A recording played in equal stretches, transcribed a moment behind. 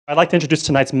I'd like to introduce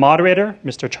tonight's moderator,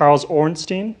 Mr. Charles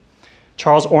Ornstein.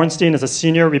 Charles Ornstein is a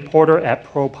senior reporter at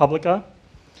Publica.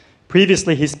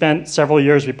 Previously, he spent several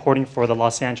years reporting for the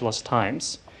Los Angeles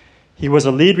Times. He was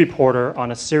a lead reporter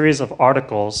on a series of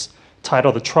articles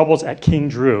titled The Troubles at King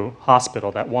Drew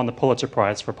Hospital that won the Pulitzer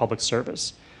Prize for Public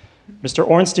Service. Mr.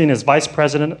 Ornstein is vice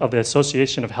president of the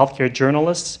Association of Healthcare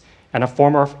Journalists and a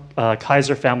former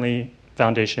Kaiser Family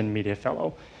Foundation media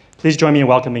fellow. Please join me in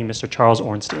welcoming Mr. Charles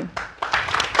Ornstein.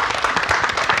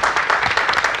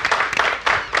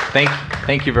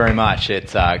 Thank you very much.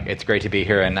 It's great to be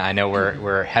here, and I know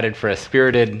we're headed for a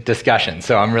spirited discussion,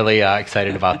 so I'm really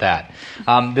excited about that.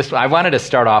 I wanted to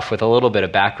start off with a little bit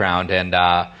of background and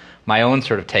my own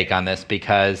sort of take on this,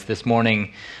 because this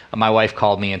morning my wife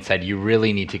called me and said, "You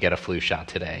really need to get a flu shot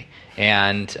today."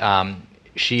 And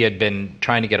she had been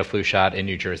trying to get a flu shot in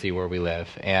New Jersey, where we live,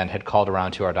 and had called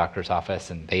around to our doctor's office,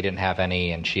 and they didn't have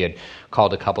any, and she had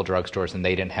called a couple drugstores, and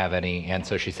they didn't have any, and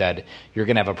so she said, "You're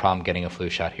going to have a problem getting a flu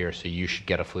shot here, so you should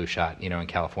get a flu shot, in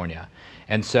California."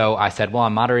 And so I said, well,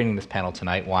 I'm moderating this panel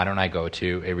tonight, why don't I go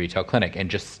to a retail clinic and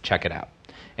just check it out?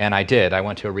 And I did. I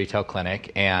went to a retail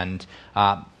clinic, and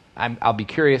I'll be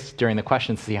curious during the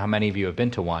questions to see how many of you have been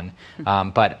to one,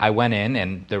 but I went in,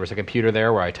 and there was a computer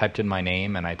there where I typed in my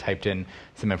name, and I typed in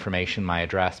some information, my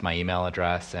address, my email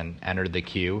address, and entered the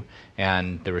queue,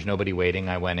 and there was nobody waiting.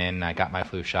 I went in, I got my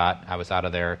flu shot, I was out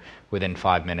of there within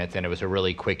 5 minutes, and it was a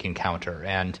really quick encounter,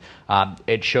 and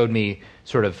it showed me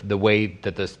sort of the way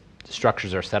that the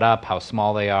structures are set up, how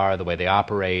small they are, the way they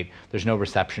operate. There's no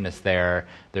receptionist there.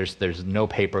 There's no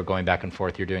paper going back and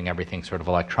forth. You're doing everything sort of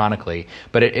electronically.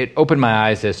 But it opened my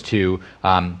eyes as to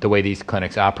the way these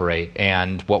clinics operate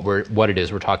and what it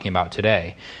is we're talking about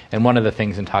today. And one of the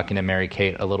things in talking to Mary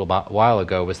Kate a little while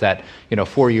ago was that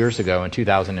 4 years ago in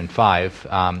 2005,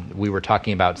 we were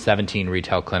talking about 17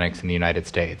 retail clinics in the United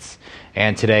States.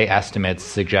 And today estimates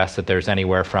suggest that there's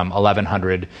anywhere from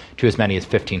 1,100 to as many as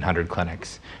 1,500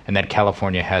 clinics, and that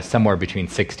California has somewhere between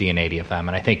 60 and 80 of them.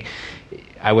 And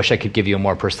I wish I could give you a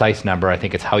more precise number. I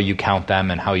think it's how you count them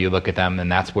and how you look at them,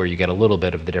 and that's where you get a little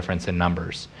bit of the difference in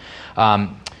numbers.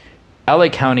 LA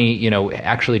County,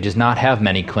 actually does not have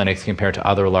many clinics compared to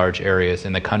other large areas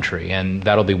in the country, and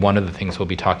that'll be one of the things we'll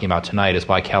be talking about tonight, is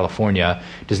why California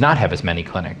does not have as many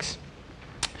clinics.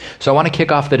 So I want to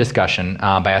kick off the discussion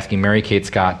by asking Mary Kate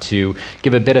Scott to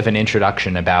give a bit of an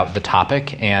introduction about the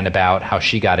topic and about how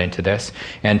she got into this.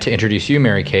 And to introduce you,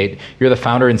 Mary Kate, you're the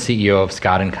founder and CEO of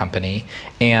Scott & Company.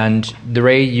 And the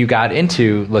way you got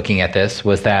into looking at this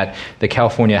was that the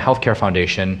California Healthcare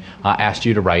Foundation asked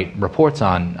you to write reports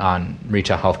on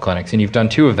retail health clinics. And you've done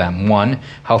two of them. One,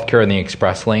 Healthcare in the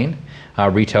Express Lane,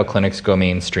 Retail Clinics Go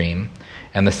Mainstream.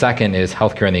 And the second is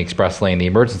Healthcare in the Express Lane, the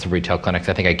emergence of retail clinics.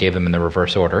 I think I gave them in the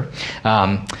reverse order.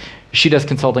 She does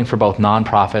consulting for both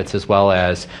nonprofits as well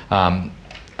as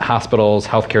hospitals,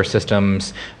 healthcare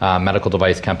systems, medical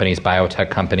device companies, biotech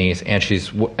companies, and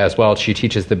she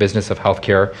teaches the business of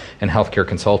healthcare and healthcare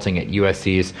consulting at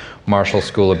USC's Marshall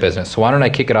School of Business. So why don't I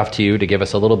kick it off to you to give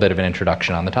us a little bit of an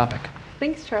introduction on the topic.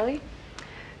 Thanks, Charlie.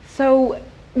 So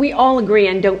we all agree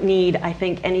and don't need, I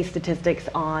think, any statistics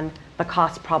on the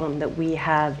cost problem that we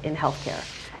have in healthcare.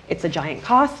 It's a giant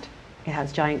cost, it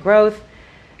has giant growth,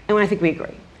 and I think we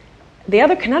agree. The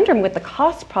other conundrum with the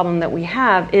cost problem that we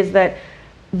have is that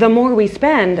the more we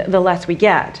spend, the less we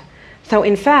get. So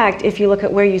in fact, if you look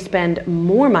at where you spend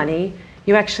more money,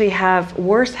 you actually have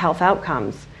worse health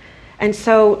outcomes. And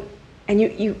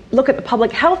you look at the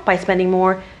public health by spending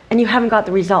more, and you haven't got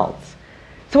the results.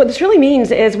 So what this really means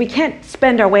is we can't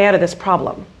spend our way out of this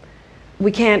problem.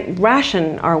 We can't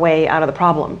ration our way out of the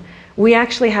problem. We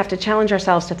actually have to challenge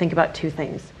ourselves to think about two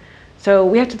things. So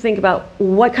we have to think about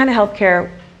what kind of healthcare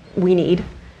we need,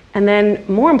 and then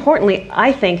more importantly,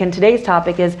 I think, and today's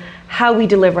topic is how we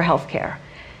deliver healthcare.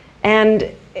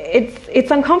 And it's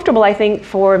uncomfortable, I think,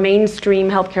 for mainstream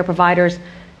healthcare providers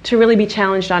to really be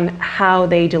challenged on how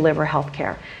they deliver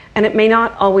healthcare. And it may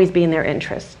not always be in their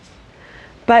interests.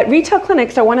 But retail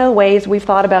clinics are one of the ways we've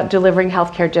thought about delivering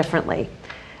healthcare differently.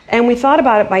 And we thought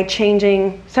about it by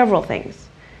changing several things.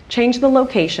 Change the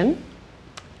location,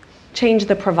 change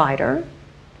the provider,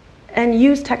 and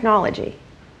use technology.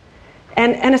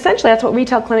 And essentially that's what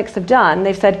retail clinics have done.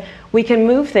 They've said we can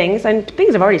move things, and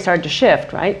things have already started to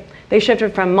shift, right? They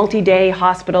shifted from multi-day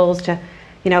hospitals to,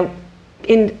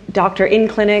 in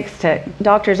clinics to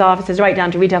doctor's offices, right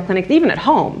down to retail clinics, even at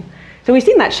home. So we've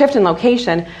seen that shift in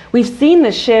location. We've seen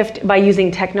the shift by using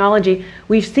technology.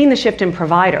 We've seen the shift in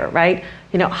provider, right?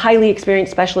 Highly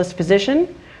experienced specialist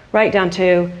physician, right down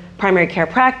to primary care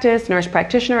practice, nurse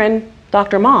practitioner, and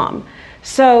Dr. Mom.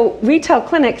 So retail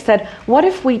clinics said, what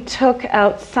if we took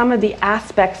out some of the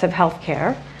aspects of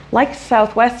healthcare, like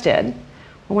Southwest did?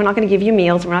 Well, we're not going to give you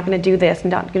meals, we're not going to do this,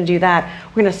 and not going to do that.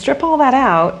 We're going to strip all that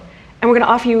out, and we're going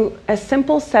to offer you a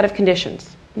simple set of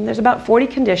conditions. And there's about 40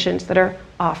 conditions that are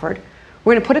offered.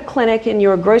 We're going to put a clinic in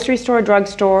your grocery store,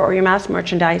 drugstore, or your mass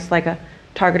merchandise, like a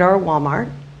Target or a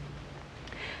Walmart.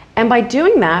 And by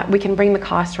doing that, we can bring the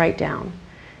cost right down.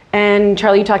 And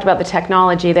Charlie, you talked about the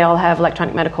technology. They all have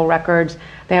electronic medical records.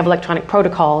 They have electronic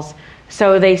protocols.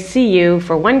 So they see you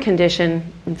for one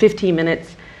condition in 15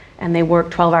 minutes, and they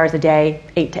work 12 hours a day,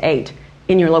 8 to 8,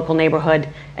 in your local neighborhood.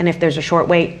 And if there's a short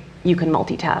wait, you can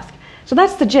multitask. So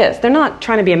that's the gist. They're not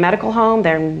trying to be a medical home.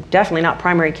 They're definitely not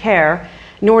primary care,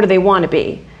 nor do they want to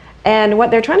be. And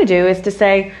what they're trying to do is to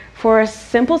say, for a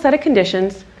simple set of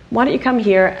conditions, why don't you come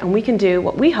here and we can do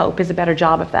what we hope is a better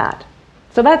job of that.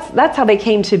 So that's how they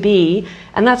came to be,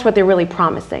 and that's what they're really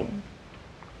promising.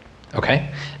 Okay.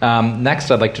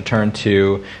 Next, I'd like to turn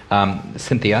to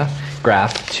Cynthia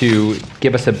Graff to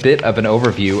give us a bit of an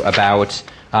overview about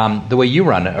the way you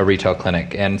run a retail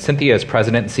clinic. And Cynthia is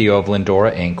president and CEO of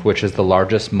Lindora, Inc., which is the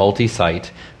largest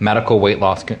multi-site medical weight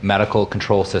loss medical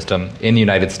control system in the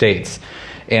United States.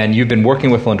 And you've been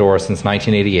working with Lindora since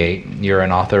 1988. You're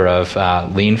an author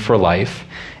of Lean for Life.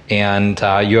 And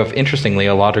you have, interestingly,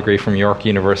 a law degree from York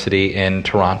University in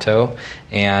Toronto.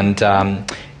 And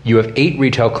you have 8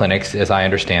 retail clinics, as I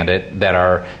understand it, that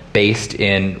are based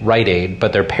in Rite Aid,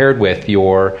 but they're paired with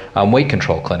your weight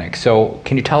control clinic. So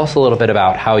can you tell us a little bit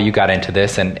about how you got into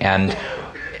this, and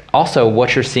also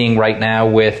what you're seeing right now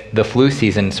with the flu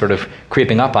season sort of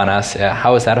creeping up on us?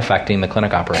 How is that affecting the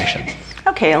clinic operations?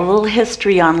 Okay, a little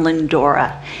history on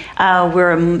Lindora.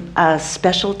 We're a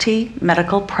specialty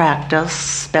medical practice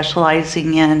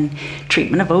specializing in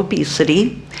treatment of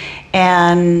obesity,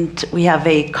 and we have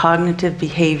a cognitive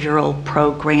behavioral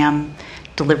program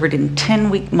delivered in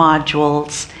 10-week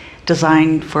modules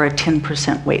designed for a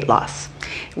 10% weight loss.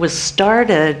 It was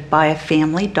started by a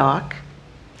family doc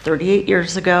 38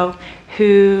 years ago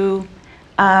who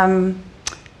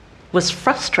was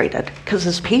frustrated because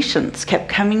his patients kept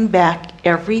coming back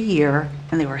every year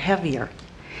and they were heavier.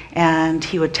 And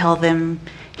he would tell them,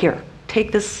 here,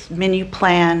 take this menu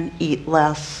plan, eat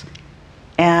less,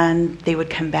 and they would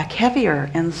come back heavier.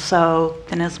 And so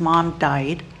then his mom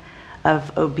died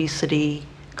of obesity,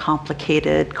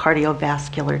 complicated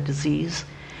cardiovascular disease.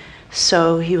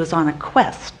 So he was on a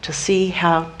quest to see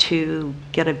how to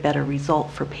get a better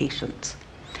result for patients.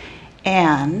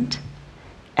 And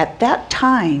at that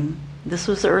time, this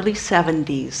was the early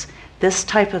 70s, this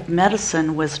type of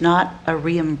medicine was not a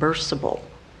reimbursable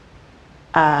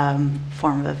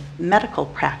form of medical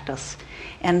practice.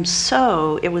 And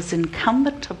so it was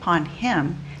incumbent upon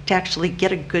him to actually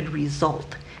get a good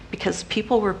result because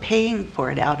people were paying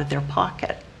for it out of their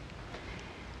pocket.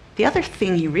 The other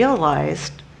thing he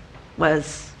realized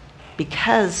was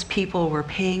because people were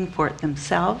paying for it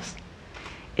themselves,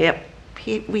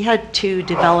 we had to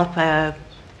develop a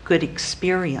good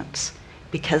experience,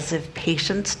 because if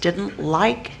patients didn't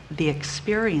like the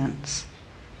experience,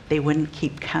 they wouldn't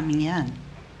keep coming in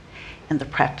and the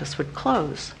practice would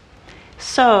close.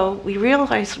 So we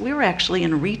realized we were actually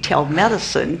in retail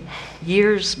medicine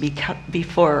years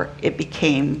before it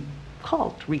became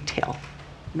called retail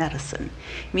medicine,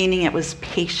 meaning it was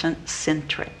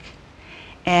patient-centric.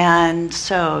 And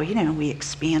so, we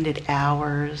expanded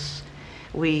hours.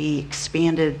 We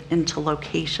expanded into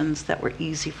locations that were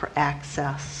easy for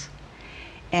access,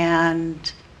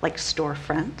 and like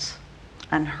storefronts,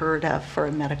 unheard of for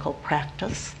a medical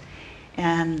practice,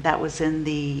 and that was in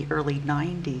the early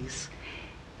 90s.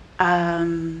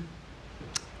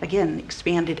 Again,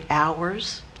 expanded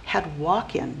hours, had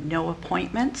walk-in, no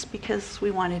appointments, because we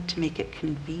wanted to make it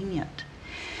convenient.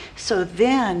 So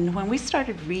then, when we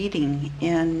started reading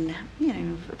in,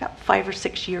 about 5 or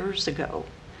 6 years ago,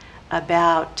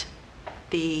 about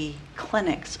the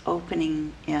clinics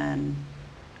opening in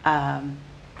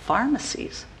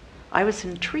pharmacies, I was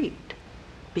intrigued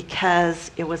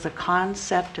because it was a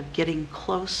concept of getting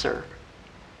closer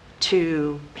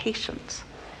to patients,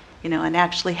 and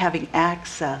actually having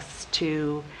access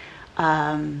to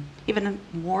even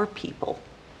more people.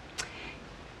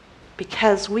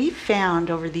 Because we found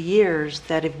over the years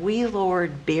that if we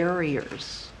lowered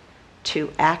barriers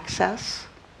to access,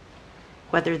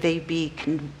 whether they be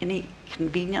any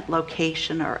convenient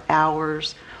location or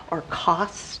hours or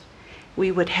cost, we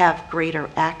would have greater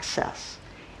access.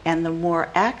 And the more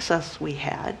access we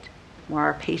had, the more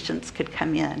our patients could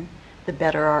come in, the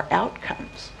better our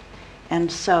outcomes.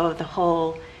 And so the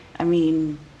whole,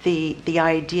 the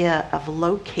idea of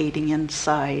locating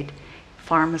inside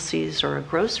pharmacies or a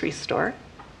grocery store.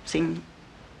 Seemed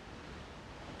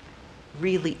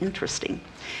really interesting.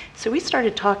 So we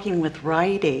started talking with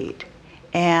Rite Aid,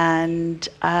 and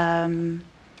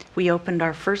we opened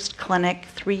our first clinic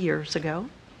 3 years ago,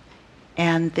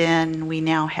 and then we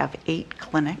now have 8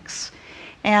 clinics.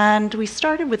 And we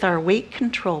started with our weight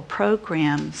control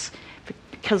programs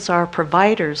because our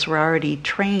providers were already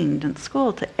trained in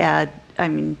school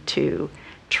to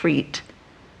treat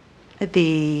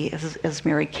as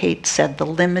Mary Kate said, the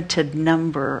limited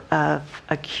number of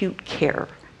acute care,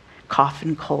 cough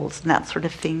and colds and that sort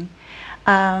of thing.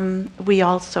 We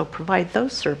also provide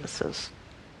those services.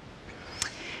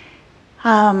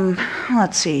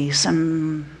 Let's see,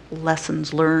 some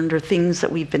lessons learned or things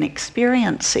that we've been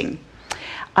experiencing.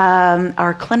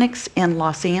 Our clinics in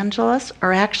Los Angeles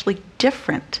are actually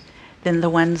different than the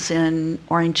ones in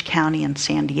Orange County and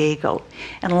San Diego.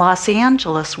 In Los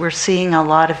Angeles, we're seeing a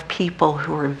lot of people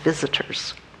who are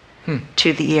visitors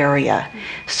to the area.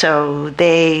 So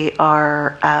they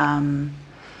are,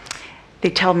 they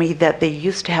tell me that they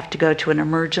used to have to go to an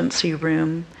emergency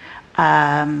room,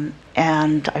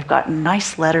 and I've gotten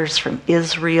nice letters from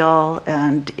Israel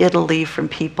and Italy from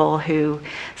people who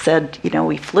said,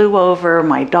 we flew over,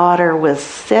 my daughter was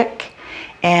sick,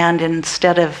 and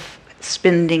instead of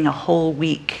spending a whole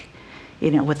week,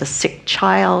 with a sick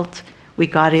child, we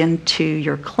got into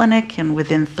your clinic, and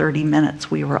within 30 minutes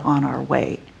we were on our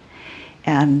way.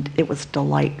 And it was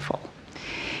delightful.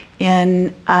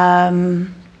 In our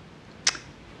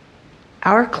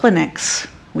clinics,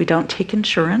 we don't take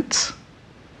insurance.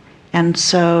 And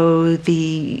so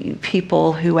the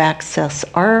people who access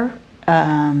our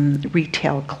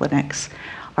retail clinics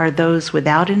are those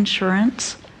without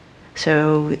insurance,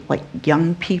 so like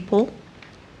young people,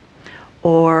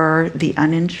 or the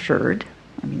uninsured,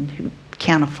 who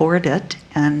can't afford it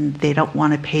and they don't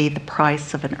want to pay the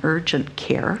price of an urgent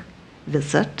care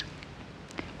visit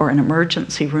or an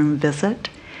emergency room visit.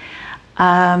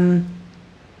 And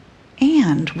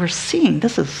we're seeing,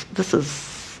 this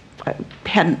is, I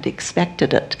hadn't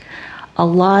expected it, a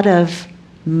lot of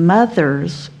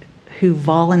mothers who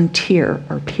volunteer,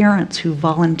 or parents who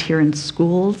volunteer in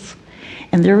schools,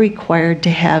 and they're required to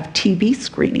have TB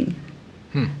screening.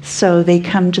 So they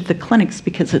come to the clinics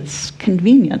because it's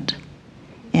convenient,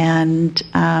 and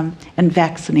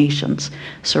vaccinations.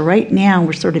 So right now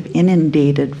we're sort of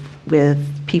inundated with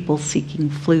people seeking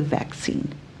flu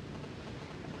vaccine.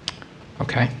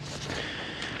 Okay.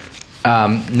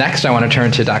 Next, I want to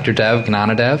turn to Dr. Dev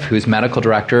Gnanadev, who's medical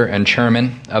director and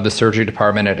chairman of the surgery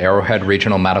department at Arrowhead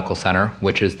Regional Medical Center,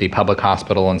 which is the public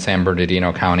hospital in San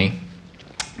Bernardino County.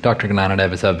 Dr.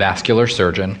 Gnanadev is a vascular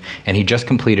surgeon, and he just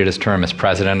completed his term as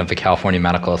president of the California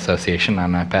Medical Association,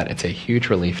 and I bet it's a huge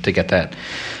relief to get that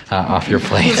off your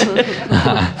plate.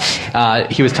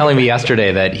 He was telling me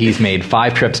yesterday that he's made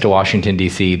 5 trips to Washington,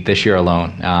 D.C. this year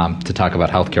alone to talk about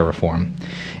healthcare reform.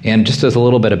 And just as a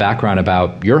little bit of background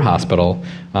about your hospital,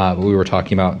 we were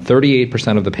talking about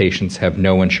 38% of the patients have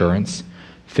no insurance,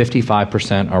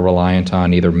 55% are reliant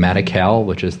on either Medi-Cal,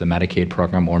 which is the Medicaid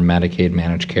program, or Medicaid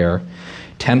managed care.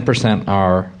 10%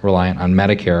 are reliant on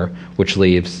Medicare, which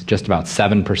leaves just about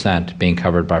 7% being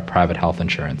covered by private health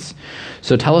insurance.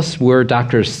 So tell us where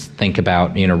doctors think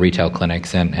about retail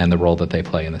clinics and the role that they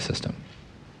play in the system.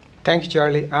 Thank you,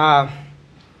 Charlie.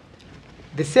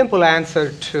 The simple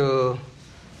answer to,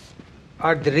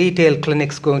 are the retail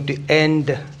clinics going to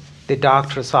end the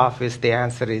doctor's office? The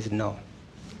answer is no.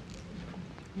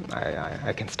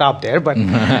 I can stop there, but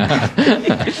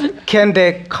can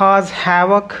they cause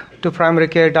havoc to primary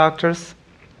care doctors?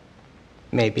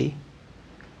 Maybe,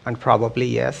 and probably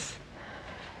yes.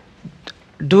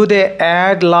 Do they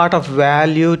add a lot of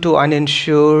value to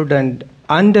uninsured and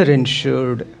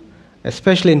underinsured,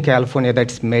 especially in California,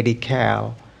 that's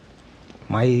Medi-Cal?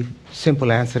 My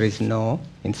simple answer is no,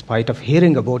 in spite of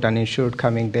hearing about uninsured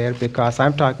coming there, because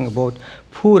I'm talking about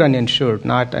poor uninsured,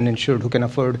 not uninsured who can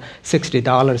afford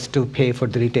 $60 to pay for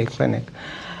the retail clinic.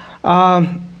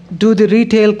 Do the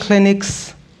retail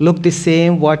clinics look the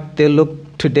same what they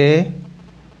look today?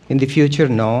 In the future,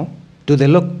 no. Do they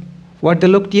look what they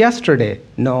looked yesterday?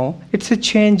 No. It's a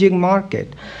changing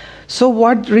market. So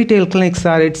what retail clinics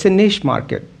are, it's a niche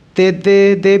market.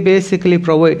 They basically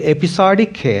provide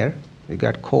episodic care. You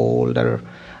got cold or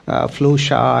flu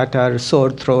shot or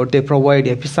sore throat. They provide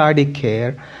episodic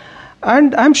care.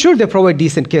 And I'm sure they provide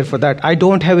decent care for that. I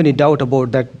don't have any doubt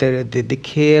about that, the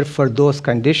care for those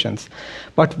conditions.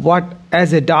 But what,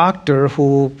 as a doctor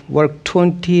who worked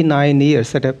 29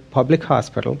 years at a public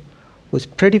hospital, was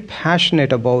pretty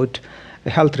passionate about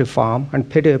health reform and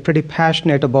pretty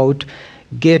passionate about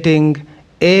getting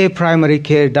a primary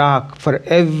care doc for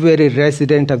every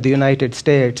resident of the United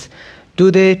States, do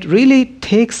they really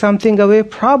take something away?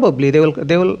 Probably. They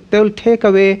will take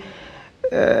away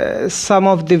some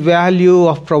of the value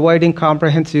of providing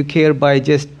comprehensive care by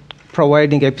just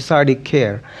providing episodic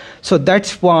care. So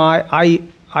that's why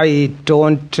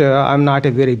I'm not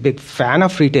a very big fan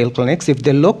of retail clinics. If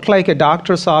they look like a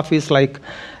doctor's office, like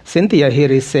Cynthia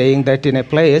here is saying that in a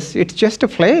place, it's just a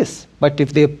place. But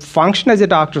if they function as a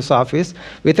doctor's office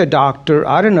with a doctor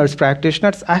or a nurse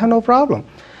practitioner, I have no problem.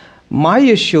 My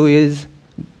issue is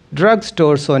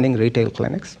drugstores owning retail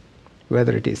clinics,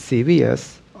 whether it is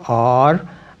CVS or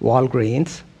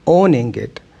Walgreens owning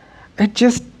it. It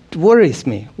just worries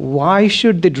me. Why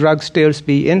should the drugstores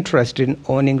be interested in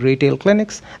owning retail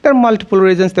clinics? There are multiple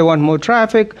reasons. They want more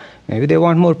traffic. Maybe they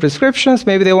want more prescriptions.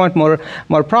 Maybe they want more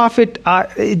profit.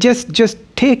 Just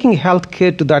taking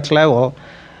healthcare to that level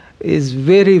is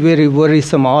very, very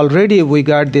worrisome. Already we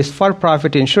got these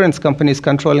for-profit insurance companies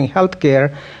controlling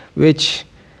healthcare, which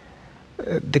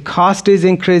the cost is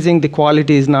increasing, the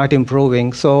quality is not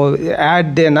improving. So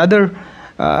add another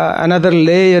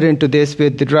layer into this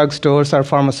with the drugstores or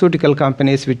pharmaceutical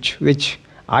companies, which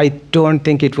I don't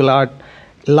think it will add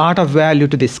a lot of value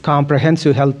to this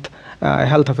comprehensive health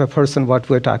of a person, what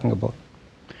we're talking about.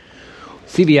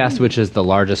 CVS, which is the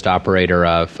largest operator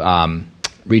of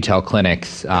retail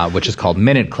clinics, which is called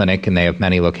Minute Clinic, and they have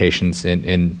many locations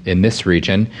in this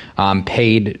region,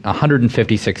 paid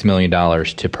 $156 million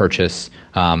to purchase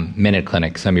Minute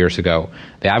Clinic some years ago.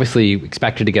 They obviously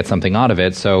expected to get something out of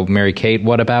it. So, Mary Kate,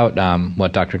 what about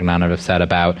what Dr. Gnanadev said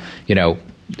about,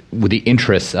 with the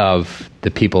interests of the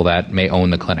people that may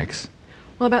own the clinics?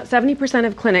 Well, about 70%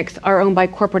 of clinics are owned by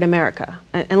corporate America.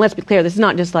 And let's be clear, this is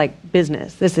not just like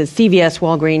business. This is CVS,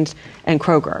 Walgreens, and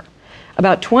Kroger.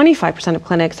 About 25% of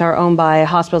clinics are owned by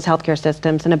hospitals, healthcare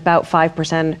systems, and about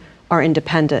 5% are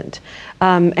independent.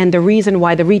 And the reason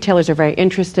why the retailers are very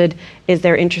interested is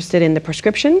they're interested in the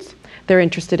prescriptions, they're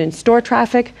interested in store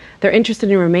traffic, they're interested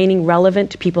in remaining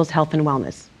relevant to people's health and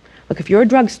wellness. Look, if you're a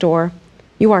drugstore,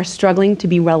 you are struggling to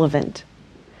be relevant.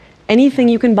 Anything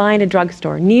you can buy in a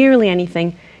drugstore, nearly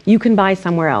anything, you can buy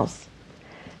somewhere else.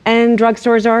 And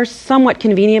drugstores are somewhat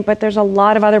convenient, but there's a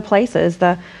lot of other places.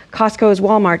 The Costco's,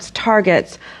 Walmart's,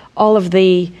 Target's, all of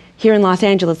the, here in Los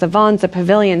Angeles, the Vons, the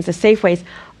Pavilions, the Safeways,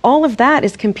 all of that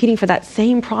is competing for that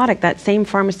same product, that same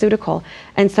pharmaceutical.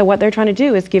 And so what they're trying to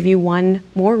do is give you one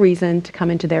more reason to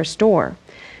come into their store.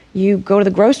 You go to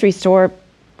the grocery store,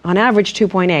 on average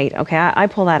 2.8. Okay, I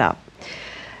pull that up.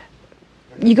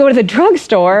 You go to the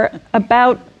drugstore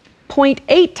about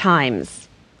 0.8 times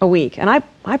a week, and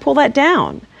I pull that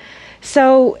down.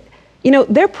 So,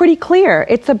 they're pretty clear.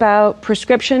 It's about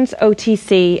prescriptions,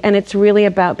 OTC, and it's really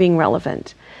about being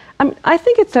relevant. I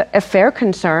think it's a fair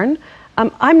concern.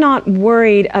 I'm not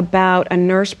worried about a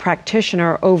nurse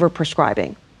practitioner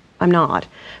over-prescribing. I'm not.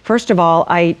 First of all,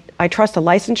 I trust the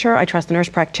licensure, I trust the nurse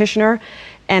practitioner,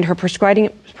 and her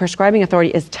prescribing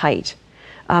authority is tight.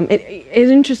 An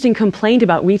interesting complaint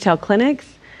about retail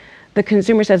clinics. The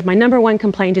consumer says, my number one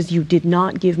complaint is you did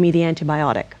not give me the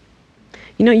antibiotic.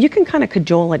 You can kind of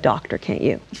cajole a doctor, can't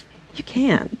you? You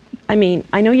can. I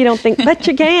know you don't think, but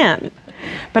you can.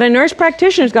 But a nurse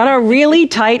practitioner's got a really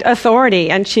tight authority,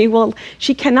 and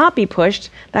she cannot be pushed.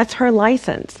 That's her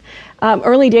license.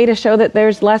 Early data show that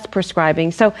there's less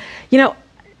prescribing. So,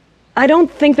 I don't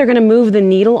think they're going to move the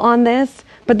needle on this,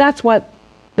 but that's what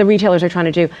the retailers are trying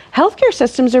to do. Healthcare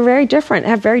systems are very different,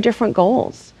 have very different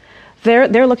goals.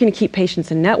 They're looking to keep patients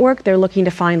in network. They're looking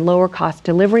to find lower cost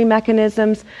delivery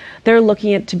mechanisms. They're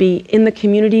looking to be in the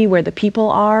community where the people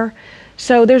are.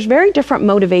 So there's very different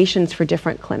motivations for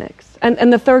different clinics.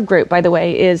 And the third group, by the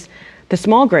way, is the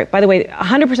small group. By the way,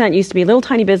 100% used to be little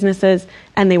tiny businesses,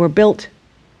 and they were built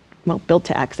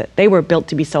to exit. They were built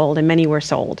to be sold, and many were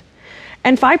sold.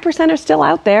 And 5% are still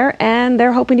out there, and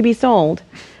they're hoping to be sold.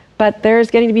 But there's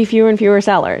getting to be fewer and fewer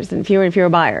sellers and fewer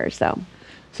buyers.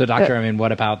 So, doctor,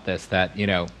 what about this? That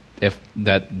if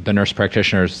the nurse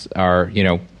practitioners are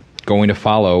going to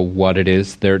follow what it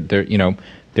is they're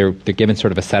given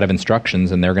sort of a set of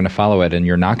instructions, and they're going to follow it, and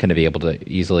you're not going to be able to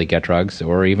easily get drugs,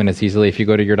 or even as easily if you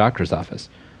go to your doctor's office.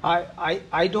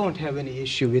 I don't have any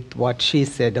issue with what she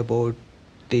said about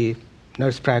the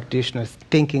nurse practitioners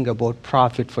thinking about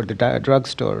profit for the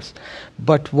drugstores.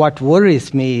 But what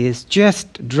worries me is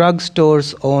just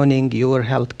drugstores owning your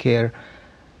healthcare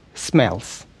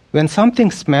smells. When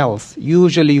something smells,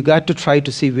 usually you got to try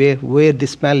to see where the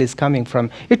smell is coming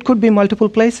from. It could be multiple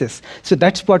places. So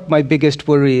that's what my biggest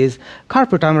worry is.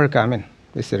 Corporate America,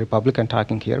 this is a Republican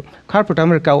talking here, corporate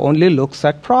America only looks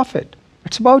at profit.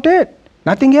 That's about it,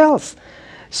 nothing else.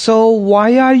 So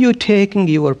why are you taking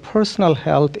your personal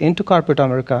health into corporate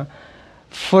America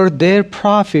for their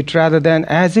profit rather than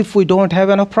as if we don't have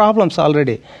enough problems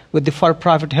already with the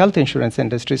for-profit health insurance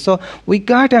industry? So we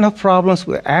got enough problems.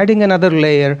 We're adding another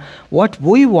layer. What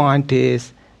we want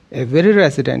is every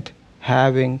resident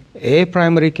having a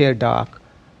primary care doc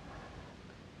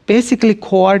basically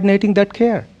coordinating that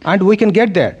care. And we can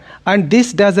get there. And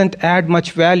this doesn't add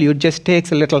much value. It just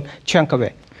takes a little chunk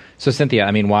away. So Cynthia,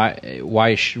 I mean,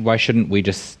 why shouldn't we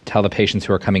just tell the patients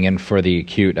who are coming in for the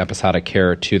acute episodic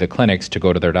care to the clinics to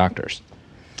go to their doctors?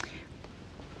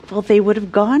 Well, they would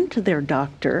have gone to their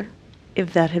doctor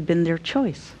if that had been their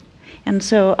choice. And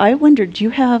so I wondered, do you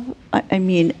have,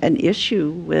 an issue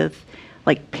with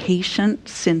like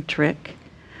patient-centric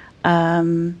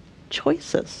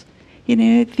choices?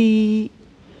 Making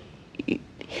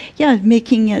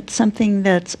it something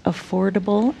that's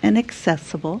affordable and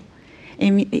accessible.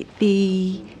 I'd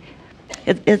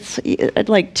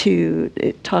like to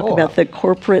talk about the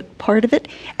corporate part of it.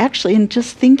 Actually, and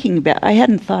just thinking about, I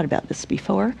hadn't thought about this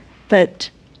before, but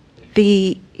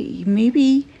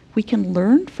maybe we can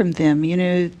learn from them.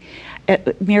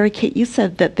 Mary Kate, you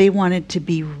said that they wanted to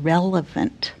be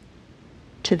relevant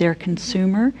to their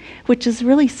consumer, which is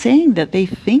really saying that they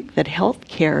think that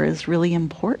healthcare is really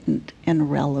important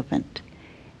and relevant.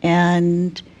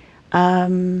 And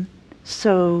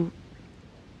so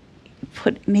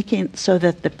making it so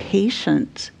that the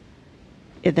patient,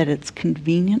 that it's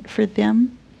convenient for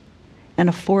them and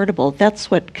affordable.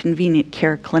 That's what convenient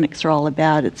care clinics are all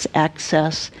about. It's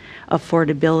access,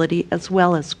 affordability, as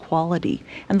well as quality.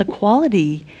 And the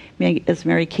quality, as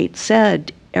Mary Kate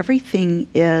said, everything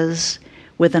is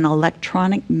with an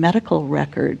electronic medical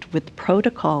record with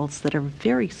protocols that are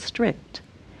very strict.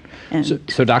 And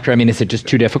so doctor, is it just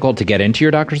too difficult to get into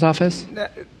your doctor's office?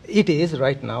 It is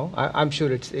right now. I'm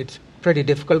sure it's pretty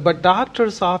difficult, but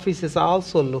doctor's office is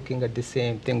also looking at the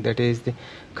same thing, that is the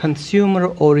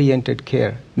consumer-oriented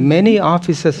care. Many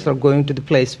offices are going to the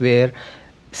place where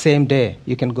same day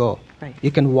you can go. Right. You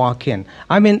can walk in.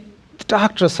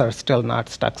 Doctors are still not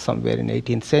stuck somewhere in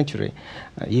 18th century,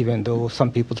 even though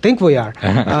some people think we are.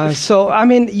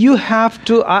 You have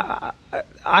to, I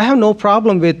have no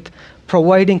problem with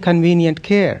providing convenient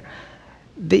care.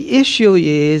 The issue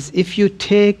is if you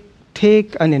take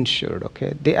uninsured,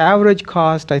 okay, the average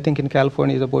cost, I think, in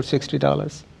California is about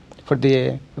 $60 for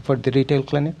the retail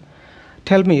clinic.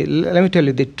 Let me tell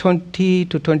you, the 20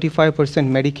 to 25%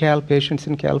 Medi-Cal patients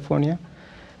in California,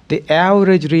 the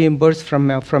average reimbursed from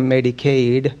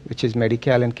Medicaid, which is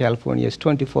Medi-Cal in California, is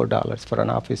 $24 for an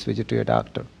office visit to a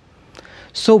doctor.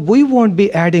 So we won't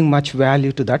be adding much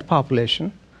value to that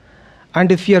population.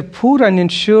 And if you're poor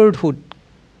uninsured who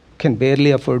can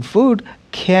barely afford food,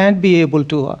 can't be able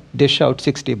to dish out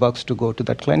 $60 to go to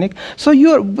that clinic. So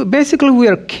we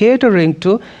are catering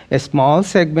to a small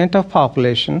segment of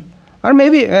population, or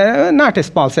maybe not a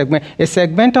small segment, a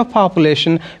segment of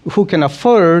population who can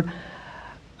afford.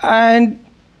 And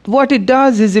what it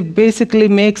does is it basically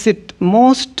makes it,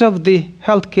 most of the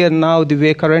healthcare now, the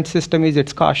way current system is,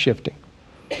 it's cost shifting.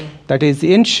 That is,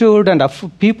 insured and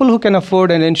people who can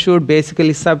afford and insured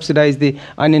basically subsidize the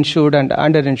uninsured and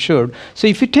underinsured. So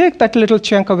if you take that little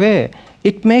chunk away,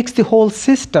 it makes the whole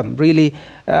system really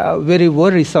very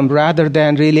worrisome rather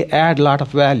than really add a lot of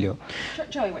value.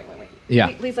 Joey, wait.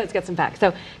 Yeah. Please let's get some facts.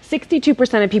 So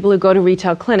 62% of people who go to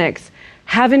retail clinics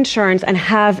have insurance and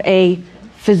have a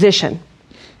physician.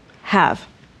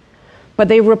 But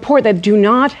they report that do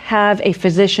not have a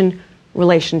physician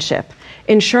relationship.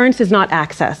 Insurance is not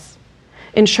access.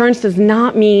 Insurance does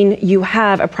not mean you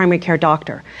have a primary care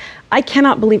doctor. I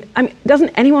cannot believe,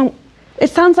 it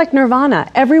sounds like nirvana.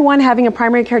 Everyone having a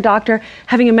primary care doctor,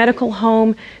 having a medical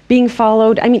home, being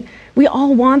followed. We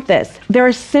all want this. There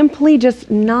are simply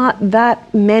just not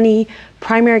that many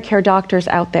primary care doctors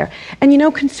out there. And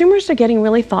consumers are getting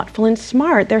really thoughtful and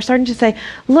smart. They're starting to say,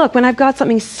 look, when I've got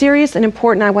something serious and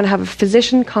important, I want to have a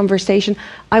physician conversation,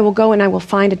 I will go and I will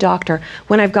find a doctor.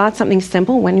 When I've got something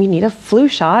simple, when you need a flu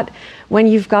shot, when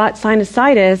you've got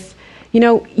sinusitis,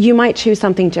 you might choose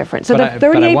something different. So the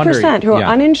 38% who are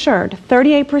uninsured,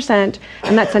 38%,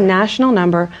 and that's a national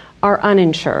number, are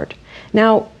uninsured.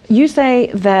 Now, you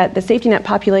say that the safety net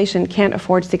population can't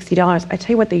afford $60. I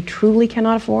tell you what they truly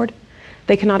cannot afford.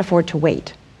 They cannot afford to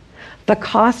wait. The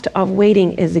cost of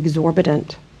waiting is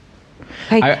exorbitant.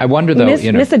 Okay? I wonder, though,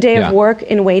 miss a day of work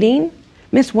in waiting,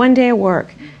 miss one day of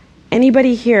work.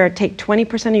 Anybody here take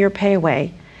 20% of your pay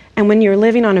away, and when you're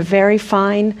living on a very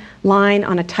fine line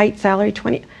on a tight salary,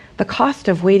 the cost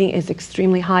of waiting is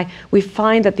extremely high. We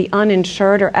find that the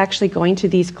uninsured are actually going to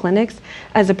these clinics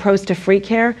as opposed to free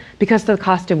care because the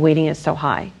cost of waiting is so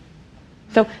high.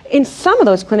 So in some of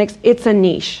those clinics, it's a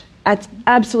niche. That's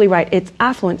absolutely right. It's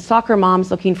affluent soccer moms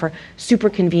looking for super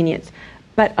convenience.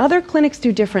 But other clinics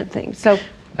do different things. So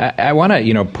I want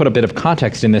to, put a bit of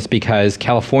context in this because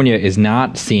California is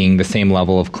not seeing the same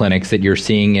level of clinics that you're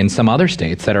seeing in some other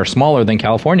states that are smaller than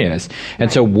California is.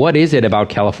 And so what is it about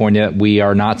California we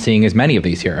are not seeing as many of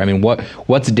these here? I mean,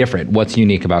 what's different? What's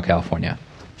unique about California?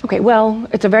 Okay, well,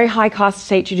 it's a very high-cost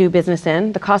state to do business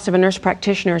in. The cost of a nurse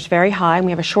practitioner is very high, and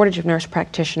we have a shortage of nurse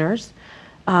practitioners.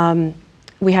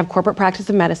 We have corporate practice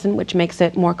of medicine, which makes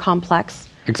it more complex.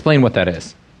 Explain what that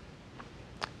is.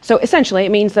 So essentially,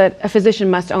 it means that a physician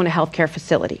must own a healthcare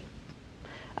facility.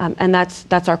 And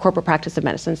that's our corporate practice of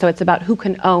medicine. So it's about who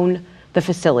can own the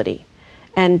facility.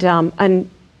 And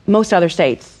most other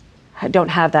states don't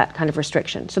have that kind of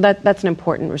restriction. So that's an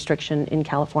important restriction in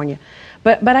California.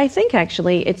 But I think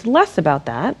actually it's less about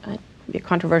that. It'd be a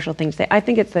controversial thing to say. I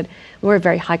think it's that we're a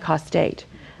very high-cost state.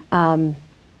 And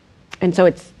so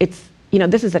it's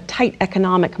this is a tight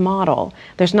economic model.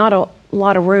 There's not a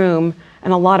lot of room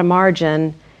and a lot of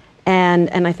margin,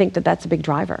 and I think that's a big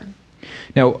driver.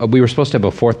 Now, we were supposed to have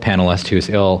a fourth panelist who's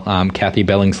ill, Kathy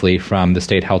Billingsley from the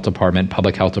State Health Department,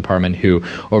 Public Health Department, who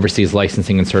oversees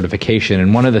licensing and certification.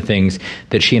 And one of the things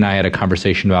that she and I had a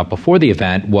conversation about before the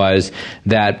event was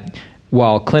that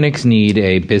while clinics need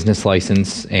a business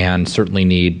license and certainly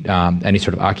need any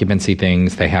sort of occupancy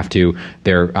things,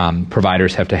 their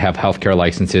providers have to have healthcare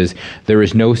licenses, there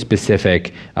is no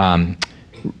specific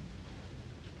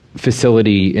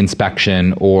facility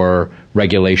inspection or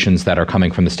regulations that are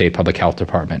coming from the state public health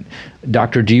department.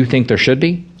 Doctor, do you think there should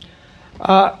be?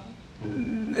 Let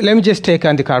me just take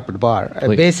on the carpet bar.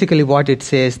 Basically what it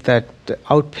says that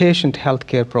outpatient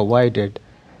healthcare provided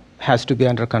has to be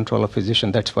under control of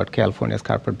physician. That's what California's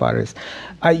carpet bar is.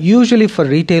 Usually for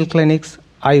retail clinics,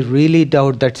 I really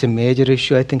doubt that's a major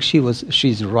issue. I think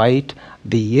she's right.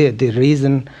 The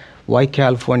reason why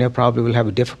California probably will have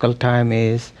a difficult time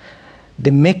is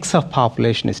the mix of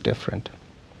population is different.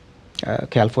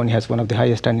 California has one of the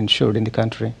highest uninsured in the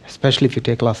country, especially if you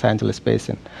take Los Angeles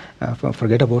Basin.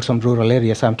 Forget about some rural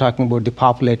areas. I'm talking about the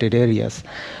populated areas.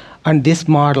 And this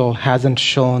model hasn't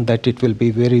shown that it will be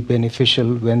very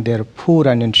beneficial when they're poor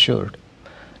uninsured.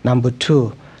 Number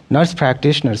two, nurse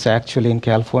practitioners actually in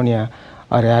California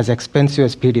are as expensive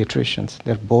as pediatricians.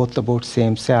 They're both about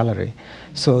same salary.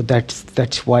 So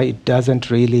that's why it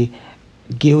doesn't really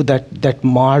give that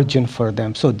margin for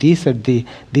them. So these are the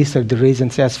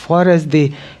reasons. As far as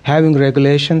the having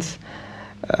regulations,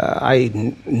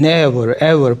 I never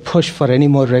ever push for any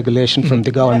more regulation from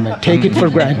the government. Take it for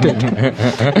granted.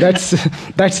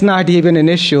 That's not even an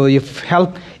issue.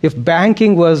 If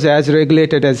banking was as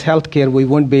regulated as healthcare, we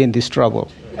wouldn't be in this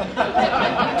trouble.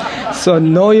 So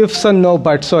no ifs and no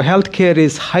buts. So healthcare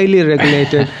is highly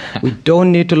regulated. We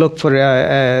don't need to look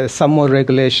for some more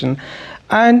regulation.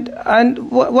 And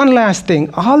one last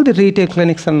thing, all the retail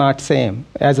clinics are not same.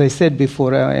 As I said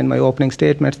before in my opening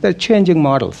statements, they're changing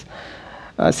models.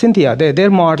 Cynthia, their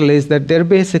model is that they're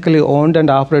basically owned and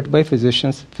operated by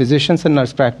physicians and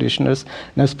nurse practitioners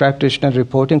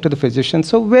reporting to the physician.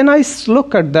 So when I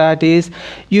look at that is,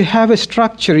 you have a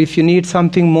structure. If you need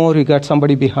something more, you got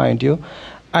somebody behind you.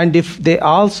 And if they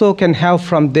also can have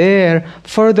from there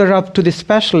further up to the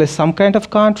specialist some kind of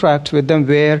contract with them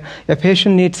where a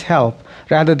patient needs help,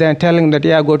 rather than telling them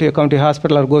that, go to your county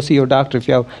hospital or go see your doctor if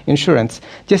you have insurance,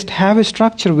 just have a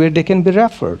structure where they can be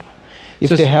referred. If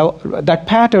they have that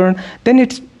pattern, then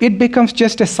it becomes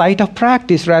just a site of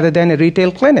practice rather than a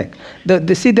retail clinic.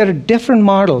 See, there are different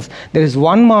models. There is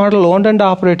one model owned and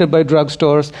operated by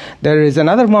drugstores. There is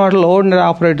another model owned and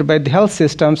operated by the health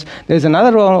systems. There is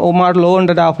another model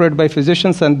owned and operated by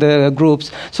physicians and the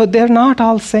groups. So they're not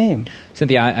all same.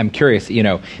 Cynthia, I'm curious,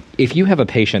 if you have a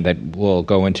patient that will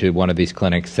go into one of these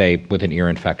clinics, say, with an ear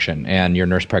infection, and your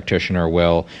nurse practitioner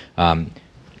will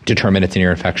determine it's an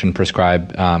ear infection,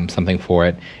 prescribe something for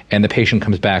it, and the patient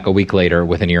comes back a week later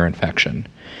with an ear infection,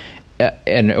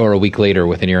 or a week later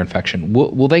with an ear infection.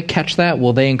 Will they catch that?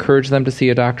 Will they encourage them to see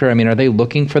a doctor? I mean, are they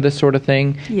looking for this sort of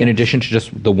thing in addition to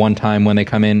just the one time when they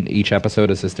come in? Each episode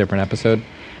is this different episode?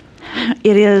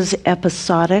 It is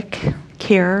episodic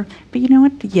care, but you know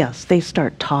what? Yes, they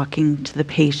start talking to the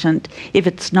patient. If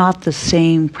it's not the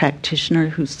same practitioner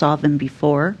who saw them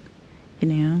before,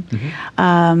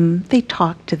 they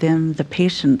talk to them. The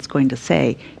patient's going to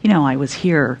say, I was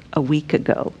here a week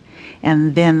ago.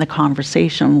 And then the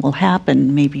conversation will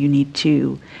happen. Maybe you need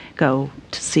to go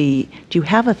to see, do you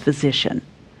have a physician?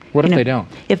 What if they don't?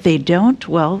 If they don't,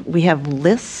 well, we have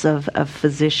lists of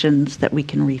physicians that we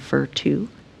can refer to.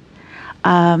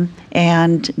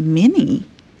 And many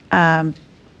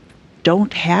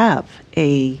don't have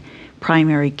a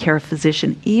primary care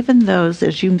physician, even those,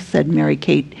 as you said, Mary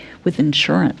Kate, with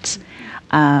insurance.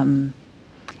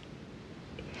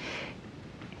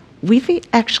 We've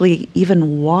actually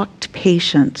even walked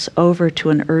patients over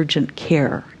to an urgent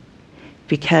care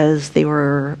because they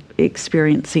were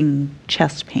experiencing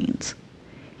chest pains.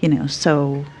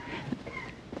 So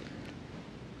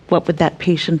what would that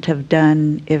patient have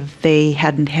done if they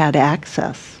hadn't had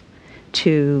access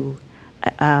to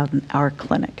our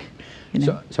clinic?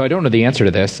 So I don't know the answer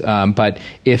to this, but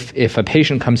if a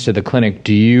patient comes to the clinic,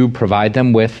 do you provide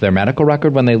them with their medical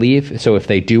record when they leave? So if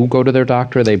they do go to their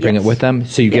doctor, they bring it with them?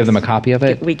 So you give them a copy of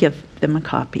it? We give them a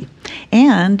copy.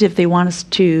 And if they want us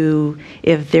to,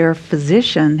 if their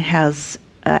physician has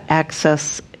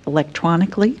access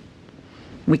electronically,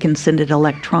 we can send it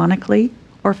electronically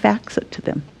or fax it to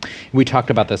them. We talked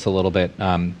about this a little bit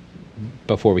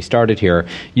before we started here.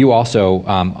 You also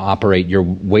operate your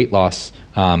weight loss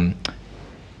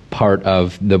part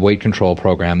of the weight control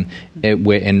program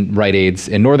in Rite Aid's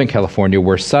in Northern California,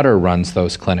 where Sutter runs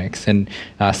those clinics. And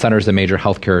Sutter is a major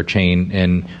healthcare chain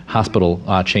and hospital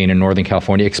chain in Northern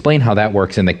California. Explain how that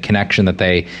works and the connection that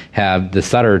they have, the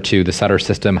Sutter to the Sutter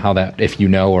system, how that, if you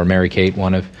know, or Mary Kate,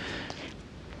 one of...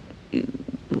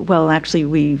 Well, actually,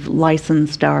 we've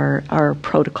licensed our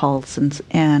protocols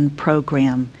and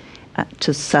program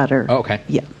to Sutter. Oh, okay.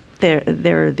 Yeah,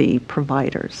 they're the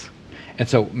providers. And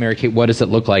so, Mary Kate, what does it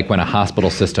look like when a hospital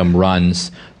system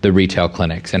runs the retail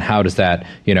clinics? And how does that,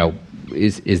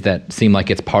 is that seem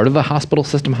like it's part of the hospital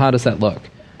system? How does that look?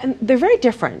 And they're very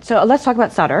different. So let's talk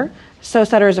about Sutter. So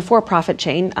Sutter is a for-profit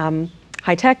chain,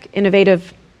 high-tech,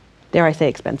 innovative, dare I say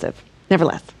expensive,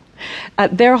 nevertheless.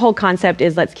 Their whole concept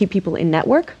is let's keep people in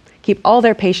network, keep all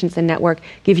their patients in network,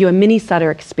 give you a mini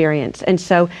Sutter experience. And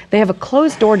so they have a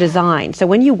closed door design. So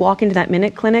when you walk into that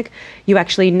Minute Clinic, you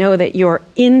actually know that you're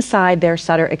inside their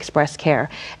Sutter Express Care.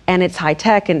 And it's high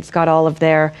tech and it's got all of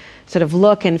their sort of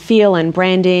look and feel and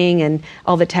branding and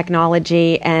all the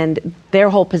technology. And their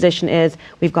whole position is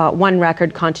we've got one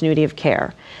record, continuity of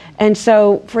care. And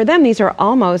so for them, these are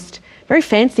almost very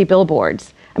fancy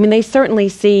billboards. I mean, they certainly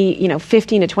see,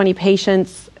 15 to 20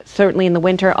 patients, certainly in the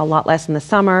winter, a lot less in the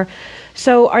summer.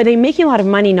 So are they making a lot of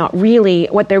money? Not really.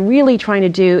 What they're really trying to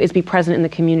do is be present in the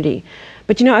community.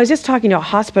 But, I was just talking to a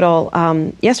hospital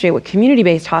yesterday, a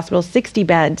community-based hospital, 60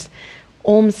 beds,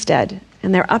 Olmsted,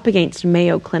 and they're up against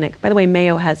Mayo Clinic. By the way,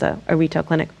 Mayo has a retail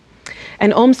clinic.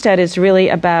 And Olmsted is really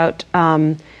about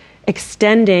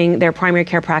extending their primary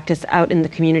care practice out in the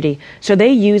community. So they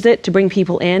use it to bring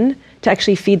people in to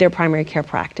actually feed their primary care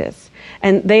practice.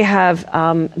 And they have,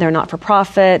 they're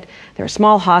not-for-profit, they're a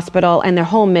small hospital, and their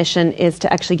whole mission is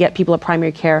to actually get people a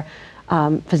primary care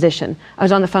physician. I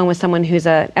was on the phone with someone who's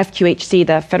a FQHC,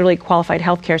 the Federally Qualified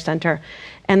Healthcare Center,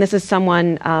 and this is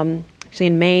someone actually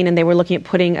in Maine, and they were looking at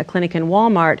putting a clinic in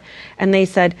Walmart, and they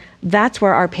said, that's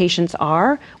where our patients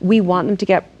are. We want them to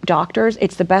get doctors.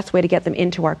 It's the best way to get them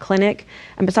into our clinic.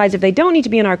 And besides, if they don't need to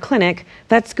be in our clinic,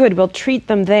 that's good. We'll treat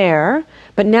them there.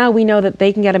 But now we know that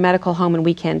they can get a medical home and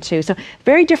we can too. So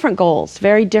very different goals,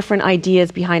 very different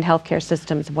ideas behind healthcare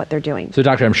systems and what they're doing. So,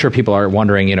 Doctor, I'm sure people are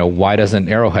wondering, why doesn't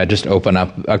Arrowhead just open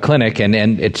up a clinic? And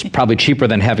it's probably cheaper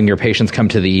than having your patients come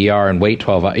to the ER and wait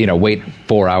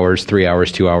 4 hours, 3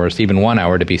 hours, 2 hours, even 1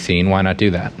 hour to be seen. Why not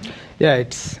do that? Yeah,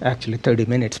 it's actually 30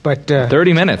 minutes, but...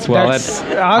 30 minutes? Well,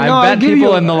 I bet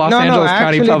people in the Los Angeles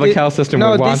County Public Health System would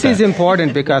want that. No, this is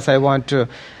important because I want to...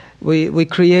 We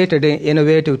created an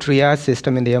innovative triage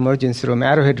system in the emergency room.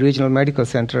 Arrowhead Regional Medical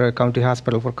Center, a county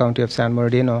hospital for County of San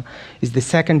Bernardino, is the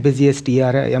second busiest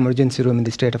emergency room in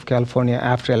the state of California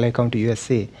after LA County,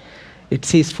 USC. It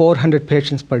sees 400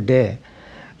 patients per day.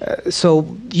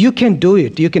 So you can do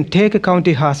it. You can take a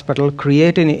county hospital,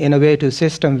 create an innovative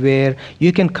system where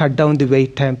you can cut down the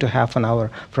wait time to half an hour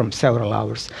from several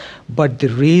hours. But the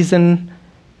reason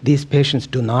these patients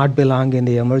do not belong in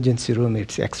the emergency room,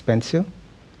 it's expensive.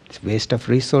 It's waste of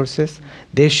resources.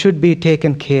 They should be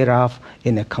taken care of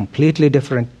in a completely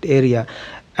different area.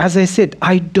 As I said,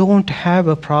 I don't have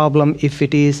a problem if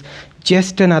it is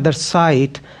just another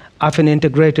site of an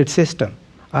integrated system,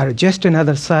 or just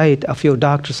another site of your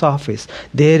doctor's office.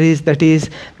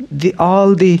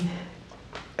 All the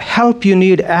help you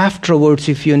need afterwards,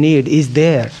 if you need, is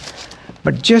there.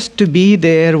 But just to be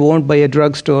there, owned by a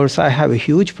drugstore, so I have a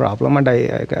huge problem, and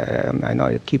I know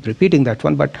I keep repeating that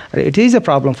one, but it is a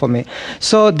problem for me.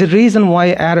 So the reason why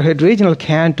Arrowhead Regional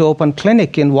can't open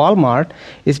clinic in Walmart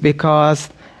is because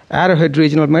Arrowhead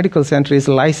Regional Medical Center is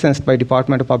licensed by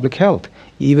Department of Public Health.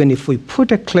 Even if we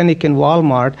put a clinic in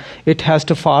Walmart, it has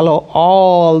to follow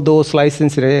all those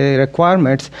license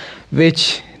requirements,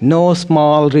 which no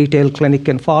small retail clinic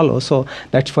can follow. So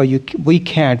that's why we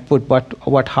can't put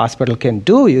what hospital can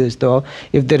do is, though,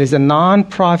 if there is a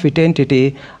non-profit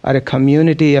entity or a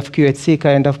community FQHC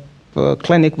kind of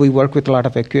clinic, we work with a lot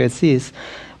of FQHCs,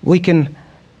 we can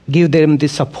give them the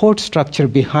support structure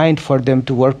behind for them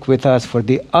to work with us for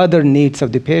the other needs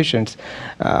of the patients,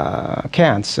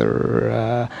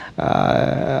 cancer,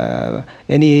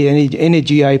 any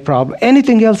GI problem,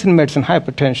 anything else in medicine,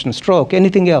 hypertension, stroke,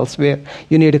 anything else where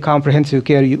you need a comprehensive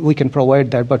care, we can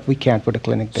provide that, but we can't put a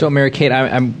clinic there. So, Mary Kate,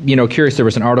 I'm curious. There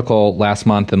was an article last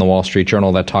month in the Wall Street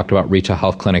Journal that talked about retail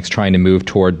health clinics trying to move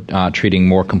toward treating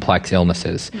more complex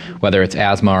illnesses, whether it's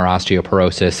asthma or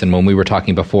osteoporosis. And when we were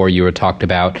talking before, you had talked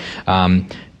about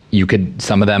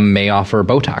some of them may offer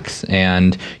Botox.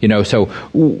 And, so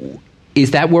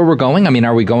is that where we're going? I mean,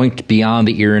 are we going beyond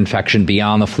the ear infection,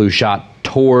 beyond the flu shot,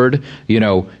 toward,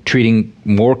 treating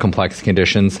more complex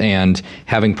conditions and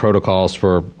having protocols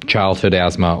for childhood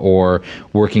asthma, or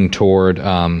working toward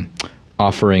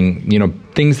offering,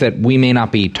 things that we may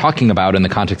not be talking about in the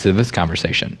context of this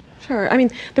conversation? Sure. I mean,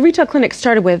 the retail clinic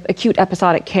started with acute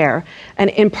episodic care,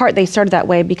 and in part they started that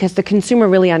way because the consumer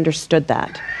really understood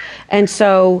that. And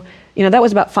so, that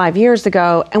was about 5 years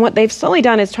ago, and what they've slowly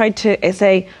done is tried to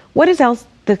say, what is else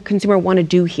the consumer want to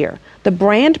do here? The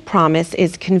brand promise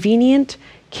is convenient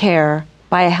care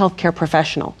by a healthcare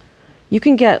professional. You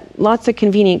can get lots of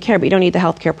convenient care, but you don't need the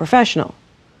healthcare professional,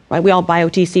 right? We all buy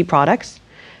OTC products.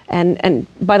 And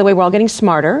by the way, we're all getting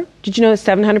smarter. Did you know that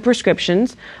 700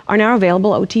 prescriptions are now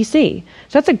available OTC?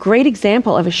 So that's a great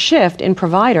example of a shift in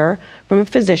provider from a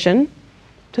physician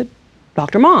to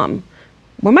Dr. Mom.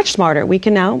 We're much smarter. We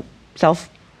can now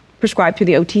self-prescribe through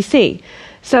the OTC.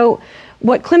 So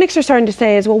what clinics are starting to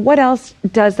say is, well, what else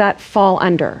does that fall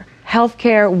under?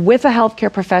 Healthcare with a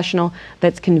healthcare professional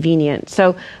that's convenient.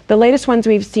 So the latest ones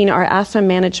we've seen are asthma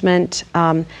management,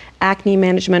 acne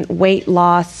management, weight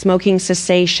loss, smoking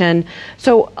cessation.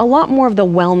 So a lot more of the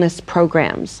wellness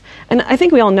programs. And I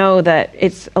think we all know that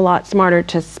it's a lot smarter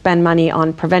to spend money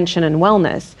on prevention and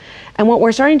wellness. And what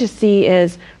we're starting to see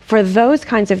is for those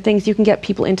kinds of things, you can get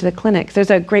people into the clinics.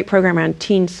 There's a great program around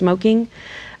teen smoking,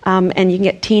 and you can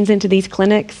get teens into these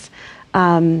clinics.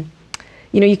 You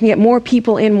can get more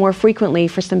people in more frequently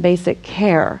for some basic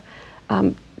care.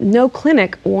 No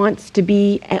clinic wants to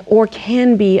be or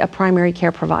can be a primary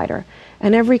care provider.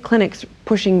 And every clinic's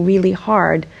pushing really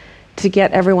hard to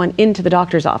get everyone into the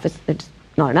doctor's office. There's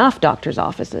not enough doctor's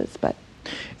offices, but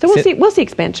so we'll see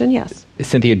expansion, yes.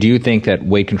 Cynthia, do you think that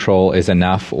weight control is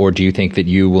enough, or do you think that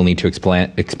you will need to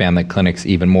expand the clinics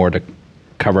even more to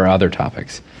cover other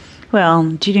topics? Well,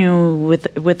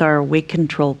 with our weight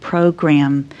control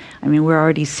program, I mean, we're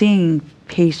already seeing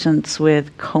patients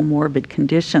with comorbid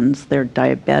conditions. They're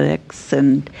diabetics,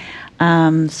 and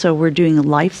so we're doing a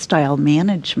lifestyle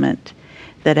management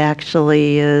that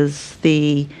actually is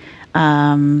the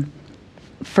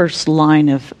first line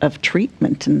of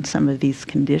treatment in some of these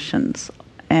conditions.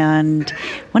 And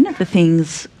one of the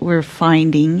things we're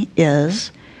finding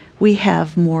is we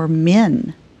have more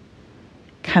men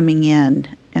coming in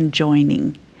and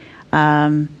joining.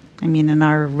 In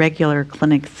our regular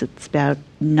clinics, it's about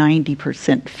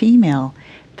 90% female,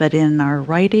 but in our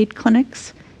Rite Aid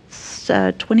clinics, it's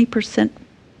 20%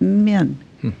 men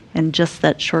in just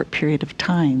that short period of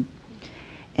time.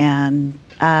 And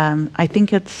I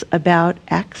think it's about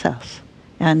access,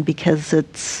 and because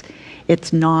it's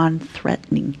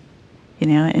non-threatening,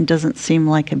 and doesn't seem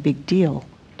like a big deal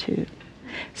too.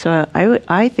 So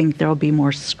I think there'll be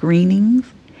more screenings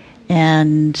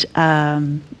and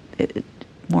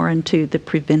more into the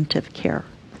preventive care.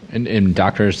 And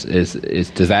doctors,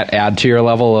 does that add to your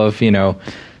level of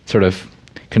sort of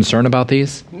concern about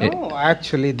these? No,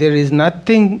 actually, there is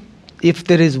nothing. If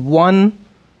there is one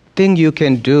thing you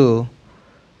can do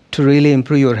to really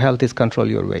improve your health, is control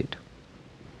your weight.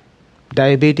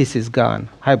 Diabetes is gone.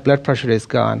 High blood pressure is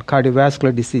gone.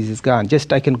 Cardiovascular disease is gone.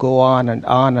 Just I can go on and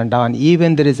on and on.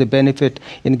 Even there is a benefit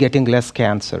in getting less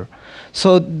cancer.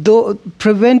 So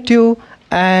preventive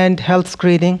and health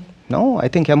screening, no, I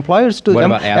think employers do. What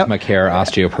about asthma care,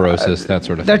 osteoporosis, that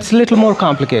sort of thing? That's a little more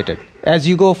complicated. As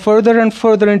you go further and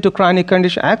further into chronic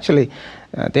condition, actually,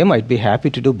 they might be happy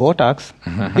to do Botox,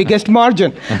 biggest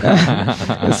margin.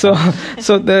 So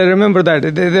remember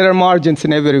that there are margins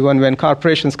in everyone. When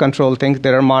corporations control things,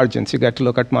 there are margins. You got to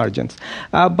look at margins.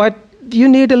 But you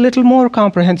need a little more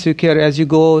comprehensive care as you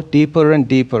go deeper and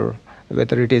deeper.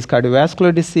 whether it is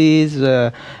cardiovascular disease,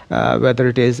 whether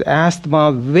it is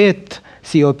asthma with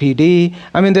COPD.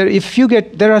 I mean,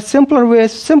 there are simpler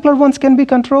ways. Simpler ones can be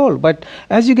controlled, but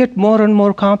as you get more and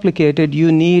more complicated,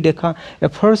 you need a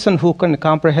person who can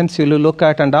comprehensively look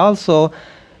at and also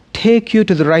take you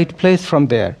to the right place from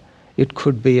there. It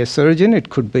could be a surgeon, it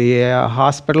could be a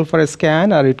hospital for a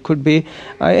scan, or it could be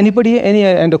anybody, any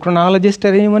endocrinologist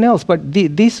or anyone else. But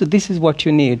this is what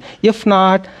you need. If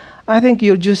not, I think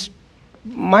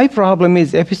my problem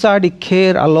is episodic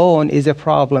care alone is a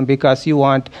problem because you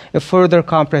want a further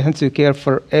comprehensive care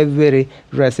for every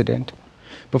resident.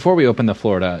 Before we open the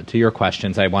floor to your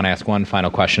questions, I want to ask one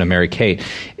final question of Mary Kate.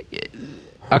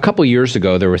 A couple years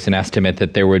ago, there was an estimate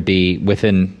that there would be,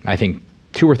 within, I think,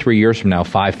 2 or 3 years from now,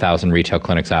 5,000 retail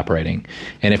clinics operating.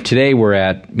 And if today we're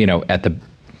at the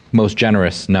most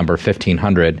generous number,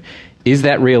 1,500, is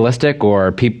that realistic,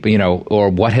 or or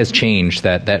what has changed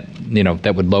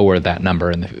that would lower that number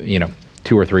in the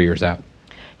 2 or 3 years out?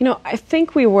 I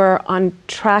think we were on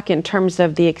track in terms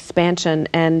of the expansion,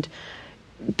 and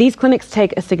these clinics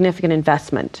take a significant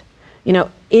investment.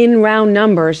 In round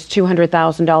numbers,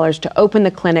 $200,000 to open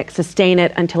the clinic, sustain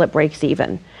it until it breaks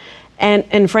even.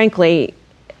 And frankly,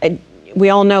 we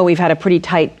all know we've had a pretty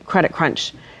tight credit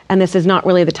crunch, and this is not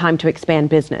really the time to expand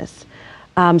business.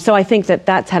 So I think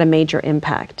that's had a major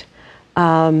impact.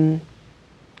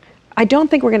 I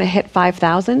don't think we're going to hit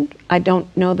 5,000. I don't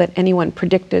know that anyone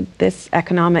predicted this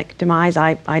economic demise.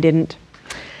 I didn't.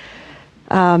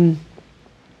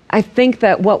 I think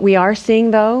that what we are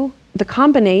seeing, though, the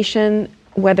combination,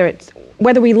 whether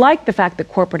we like the fact that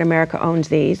corporate America owns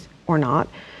these or not,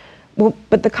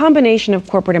 but the combination of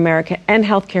corporate America and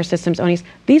healthcare systems owning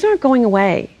these aren't going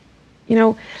away.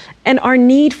 And our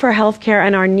need for healthcare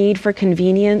and our need for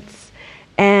convenience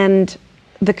and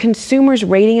the consumer's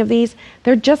rating of these,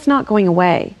 they're just not going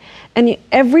away. And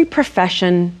every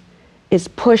profession is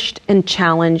pushed and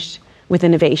challenged with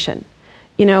innovation.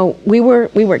 We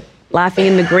were laughing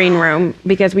in the green room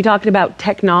because we talked about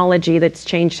technology that's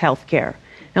changed healthcare.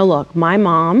 Now look, my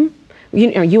mom,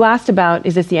 you asked about,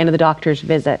 is this the end of the doctor's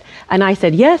visit? And I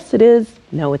said, yes, it is.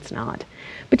 No, it's not.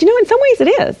 But in some ways it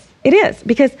is. It is.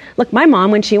 Because, look, my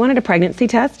mom, when she wanted a pregnancy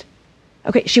test,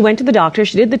 she went to the doctor,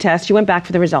 she did the test, she went back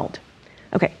for the result.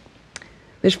 Okay,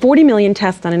 there's 40 million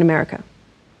tests done in America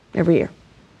every year.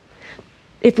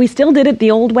 If we still did it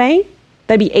the old way,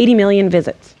 that'd be 80 million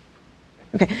visits.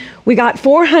 Okay, we got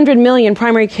 400 million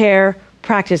primary care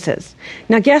practices.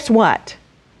 Now, guess what?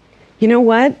 You know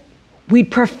what? We'd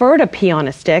prefer to pee on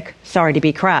a stick, sorry to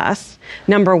be crass,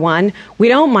 number one. We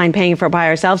don't mind paying for it by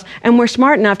ourselves, and we're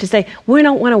smart enough to say, we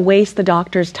don't want to waste the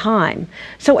doctor's time.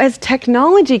 So as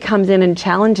technology comes in and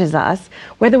challenges us,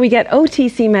 whether we get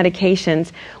OTC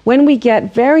medications, when we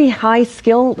get very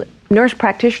high-skilled nurse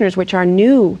practitioners, which are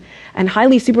new and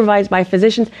highly supervised by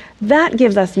physicians, that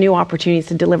gives us new opportunities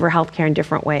to deliver healthcare in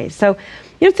different ways. So,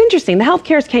 it's interesting. The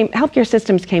healthcare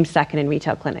systems came second in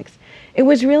retail clinics. It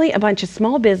was really a bunch of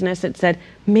small business that said,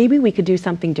 maybe we could do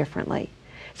something differently.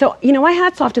 So, my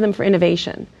hat's off to them for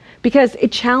innovation, because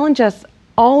it challenged us,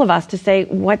 all of us, to say,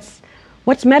 what's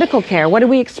medical care? What do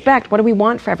we expect? What do we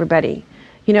want for everybody?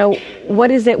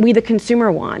 What is it we, the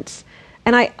consumer, wants?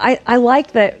 And I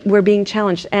like that we're being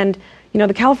challenged. And,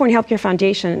 the California Healthcare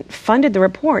Foundation funded the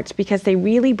reports because they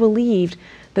really believed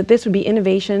that this would be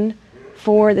innovation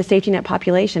for the safety net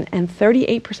population. And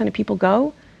 38% of people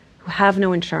go who have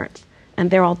no insurance.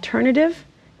 And their alternative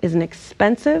is an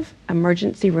expensive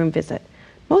emergency room visit.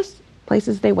 Most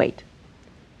places, they wait.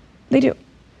 They do.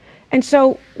 And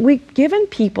so we've given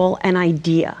people an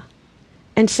idea.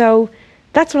 And so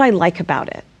that's what I like about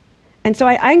it. And so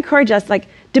I encourage us,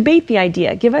 debate the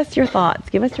idea. Give us your thoughts.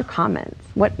 Give us your comments.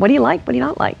 What do you like? What do you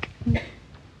not like?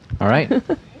 All right.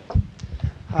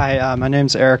 Hi, my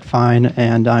name's Eric Fine,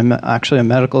 and I'm actually a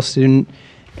medical student.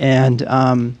 And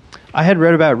I had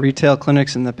read about retail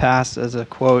clinics in the past as a,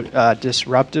 quote,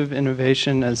 disruptive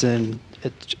innovation, as in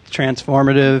it's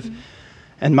transformative.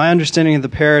 And my understanding of the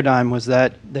paradigm was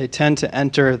that they tend to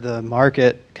enter the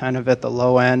market kind of at the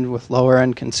low end with lower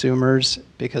end consumers,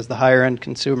 because the higher end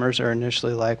consumers are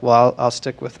initially like, well, I'll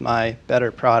stick with my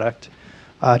better product,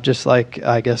 just like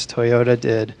I guess Toyota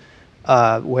did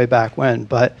way back when.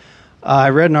 But I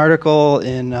read an article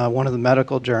in one of the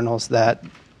medical journals that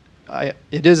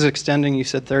it is extending, you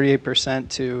said 38%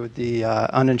 to the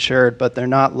uninsured, but they're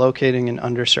not locating in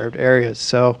underserved areas.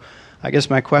 So I guess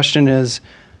my question is,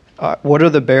 what are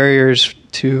the barriers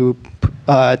to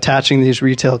attaching these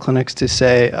retail clinics to,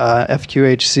 say,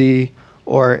 FQHC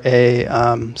or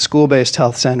a school-based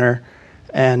health center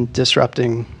and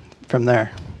disrupting from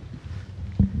there?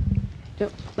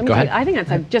 Let Go ahead. I think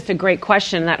that's just a great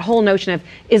question. That whole notion of,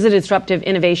 is it disruptive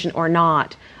innovation or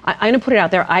not? I'm going to put it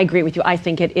out there. I agree with you. I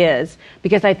think it is,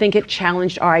 because I think it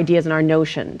challenged our ideas and our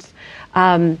notions.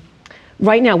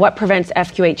 Right now, what prevents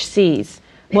FQHCs?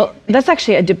 Well, that's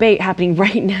actually a debate happening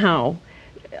right now.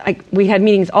 We had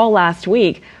meetings all last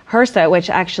week. HRSA, which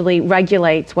actually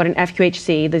regulates what an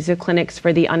FQHC, these are clinics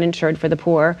for the uninsured, for the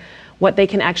poor, what they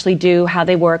can actually do, how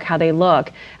they work, how they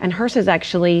look. And HRSA is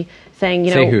actually saying,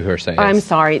 Say who HRSA is. I'm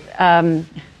sorry.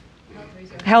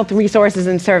 Health Resources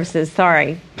and Services,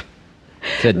 sorry.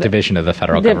 It's a division of the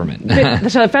federal government.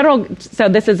 So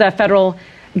this is a federal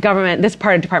government, this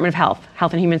part of Department of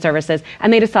Health and Human Services,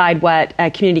 and they decide what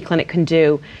a community clinic can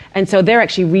do. And so they're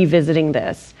actually revisiting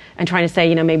this and trying to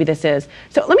say, maybe this is.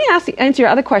 So let me answer your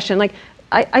other question.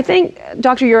 I think,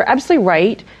 Doctor, you're absolutely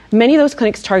right. Many of those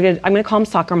clinics targeted, I'm going to call them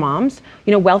soccer moms,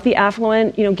 wealthy,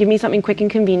 affluent, give me something quick and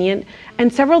convenient.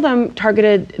 And several of them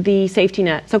targeted the safety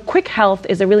net. So Quick Health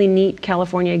is a really neat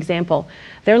California example.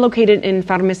 They're located in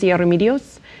Farmacia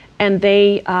Remedios, and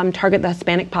they target the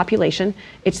Hispanic population.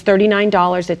 It's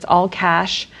 $39. It's all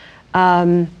cash.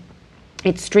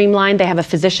 It's streamlined. They have a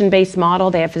physician-based model.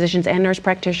 They have physicians and nurse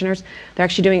practitioners. They're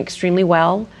actually doing extremely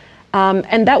well.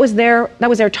 And that was their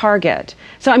target.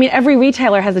 So, every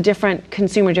retailer has a different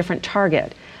consumer, different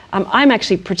target. I'm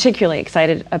actually particularly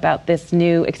excited about this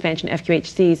new expansion of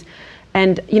FQHCs.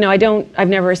 And, I've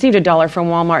never received $1 from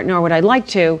Walmart, nor would I like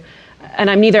to.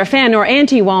 And I'm neither a fan nor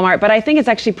anti-Walmart, but I think it's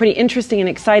actually pretty interesting and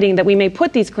exciting that we may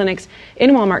put these clinics in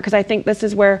Walmart, because I think this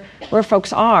is where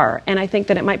folks are. And I think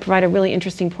that it might provide a really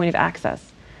interesting point of access.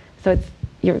 So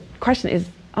your question is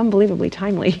unbelievably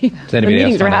timely. The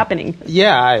meetings are happening.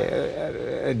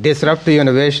 Yeah, disruptive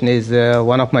innovation is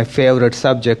one of my favorite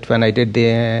subjects when I did the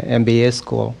MBA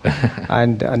school.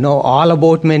 And I know all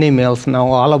about mini mills,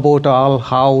 know all about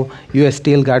how U.S.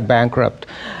 Steel got bankrupt.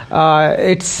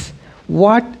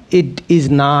 What it is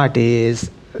not is,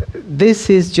 this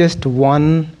is just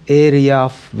one area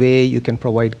of way you can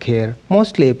provide care,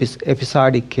 mostly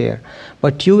episodic care.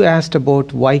 But you asked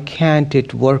about why can't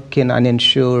it work in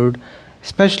uninsured,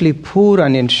 especially poor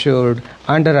uninsured,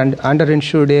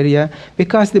 underinsured area,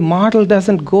 because the model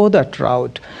doesn't go that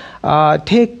route.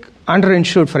 Take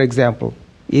underinsured, for example,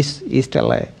 East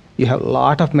LA. You have a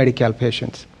lot of Medi-Cal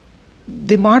patients.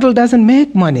 The model doesn't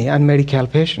make money on Medi-Cal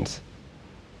patients.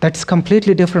 That's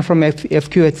completely different from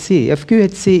FQHC.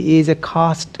 FQHC is a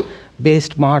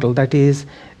cost-based model. That is,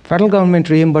 federal government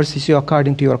reimburses you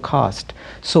according to your cost.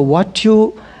 So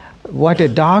what a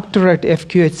doctor at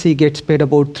FQHC gets paid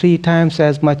about 3 times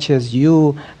as much as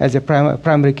you as a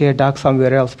primary care doc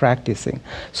somewhere else practicing.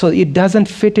 So it doesn't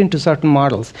fit into certain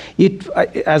models.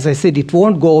 As I said, it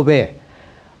won't go away.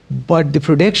 But the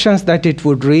predictions that it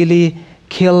would really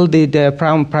kill the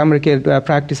primary care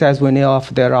practice as we know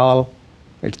of, they're all,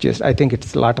 I think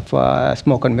it's a lot of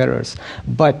smoke and mirrors.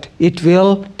 But it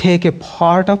will take a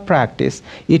part of practice.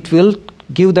 It will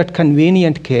give that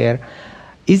convenient care.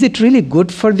 Is it really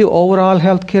good for the overall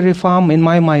healthcare reform? In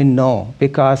my mind, no.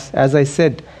 Because, as I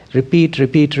said, repeat.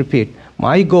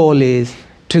 My goal is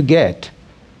to get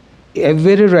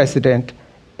every resident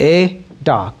a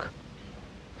doc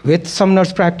with some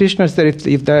nurse practitioners that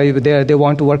if they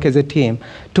want to work as a team,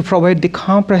 to provide the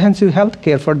comprehensive health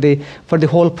care for the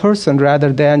whole person,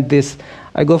 rather than this,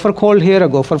 I go for cold here, I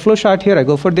go for flu shot here, I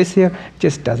go for this here. It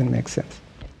just doesn't make sense.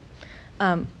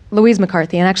 Louise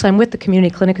McCarthy, and actually I'm with the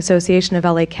Community Clinic Association of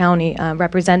LA County,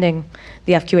 representing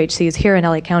the FQHCs here in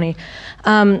LA County.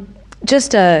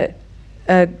 Just a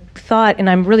thought, and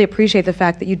I really appreciate the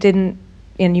fact that you didn't,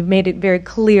 and you've made it very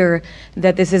clear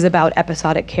that this is about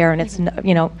episodic care, and it's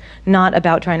not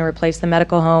about trying to replace the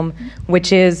medical home,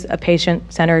 which is a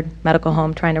patient-centered medical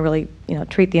home, trying to really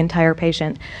treat the entire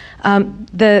patient.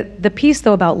 The piece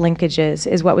though about linkages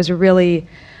is what was really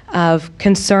of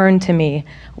concern to me,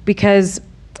 because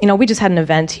we just had an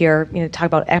event here, talk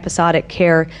about episodic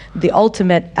care. The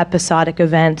ultimate episodic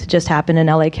event just happened in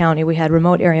LA County. We had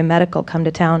Remote Area Medical come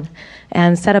to town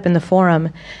and set up in the forum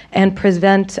and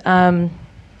present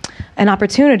an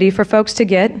opportunity for folks to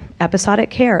get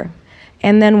episodic care.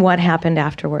 And then what happened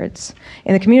afterwards?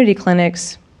 In the community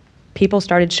clinics, people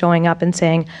started showing up and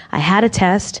saying, I had a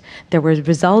test, there were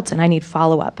results, and I need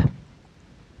follow-up.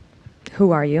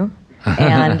 Who are you?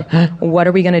 And what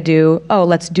are we going to do? Oh,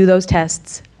 let's do those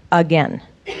tests again.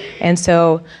 And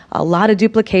so a lot of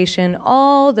duplication,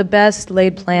 all the best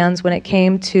laid plans when it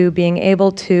came to being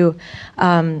able to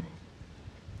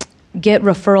get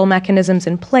referral mechanisms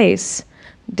in place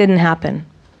didn't happen.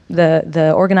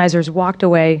 The organizers walked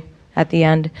away at the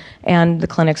end, and the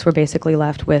clinics were basically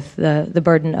left with the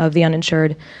burden of the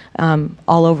uninsured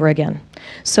all over again.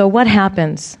 So what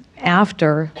happens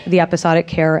after the episodic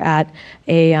care at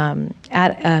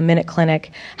a Minute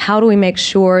Clinic? How do we make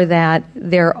sure that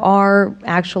there are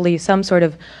actually some sort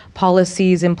of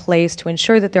policies in place to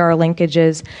ensure that there are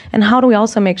linkages? And how do we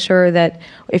also make sure that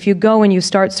if you go and you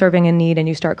start serving a need and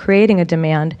you start creating a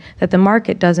demand, that the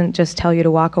market doesn't just tell you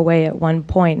to walk away at one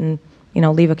point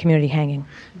and leave a community hanging?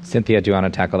 Cynthia, do you want to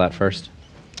tackle that first?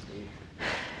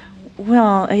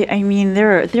 Well, I mean,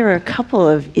 there are a couple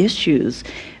of issues.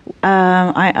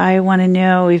 I want to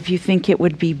know if you think it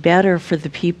would be better for the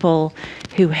people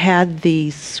who had the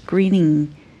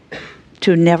screening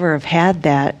to never have had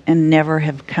that and never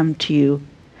have come to you.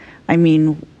 I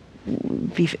mean,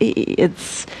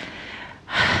 it's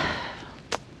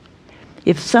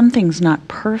if something's not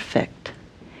perfect,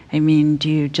 I mean, do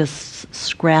you just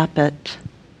scrap it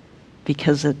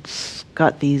because it's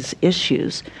got these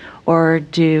issues? Or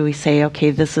do we say,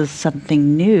 okay, this is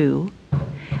something new,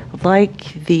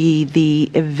 like the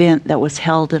event that was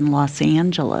held in Los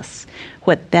Angeles?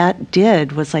 What that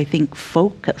did was, I think,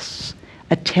 focus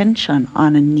attention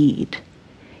on a need.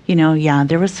 Yeah,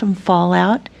 there was some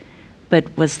fallout,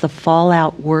 but was the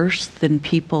fallout worse than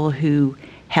people who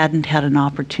hadn't had an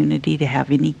opportunity to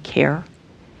have any care?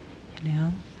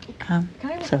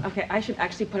 Okay, I should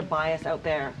actually put a bias out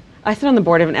there. I sit on the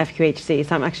board of an FQHC,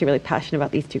 so I'm actually really passionate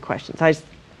about these two questions. I'll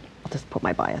just put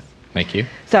my bias. Thank you.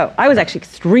 So I was actually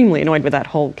extremely annoyed with that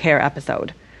whole care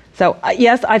episode. So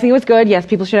yes, I think it was good. Yes,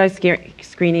 people should have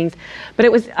screenings, but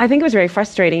I think it was very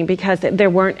frustrating because there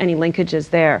weren't any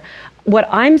linkages there. What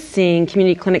I'm seeing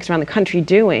community clinics around the country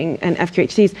doing, and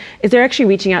FQHCs, is they're actually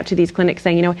reaching out to these clinics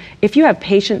saying, if you have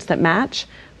patients that match,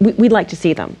 we'd like to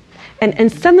see them,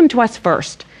 and send them to us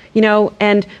first.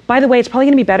 And by the way, it's probably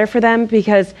going to be better for them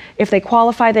because if they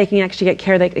qualify, they can actually get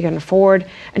care they can afford.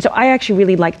 And so I actually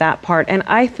really like that part. And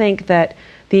I think that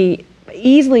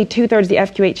easily 2/3 of the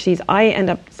FQHCs I end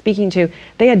up speaking to,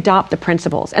 they adopt the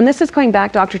principles. And this is going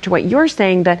back, Doctor, to what you're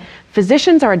saying, that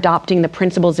physicians are adopting the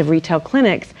principles of retail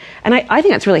clinics. And I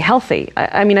think that's really healthy.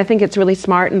 I mean, I think it's really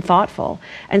smart and thoughtful.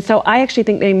 And so I actually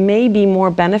think there may be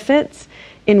more benefits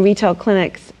in retail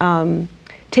clinics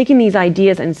taking these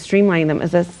ideas and streamlining them.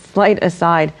 As a slight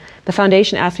aside, the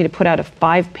foundation asked me to put out a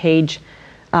 5-page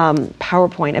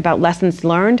PowerPoint about lessons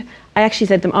learned. I actually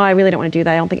said to them, I really don't want to do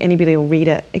that. I don't think anybody will read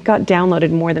it. It got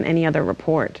downloaded more than any other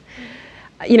report.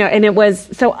 And it was,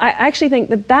 so I actually think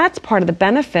that that's part of the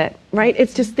benefit, right?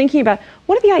 It's just thinking about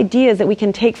what are the ideas that we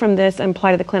can take from this and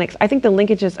apply to the clinics. I think the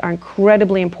linkages are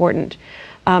incredibly important.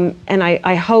 And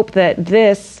I hope that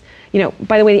this,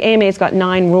 by the way, the AMA's got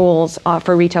 9 rules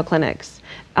for retail clinics.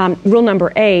 Rule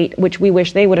number 8, which we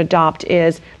wish they would adopt,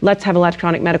 is let's have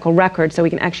electronic medical records so we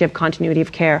can actually have continuity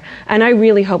of care. And I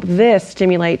really hope this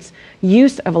stimulates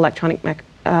use of electronic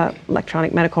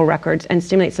medical records and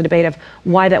stimulates the debate of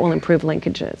why that will improve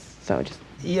linkages. So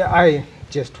I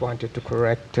just wanted to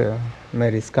correct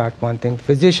Mary Scott one thing.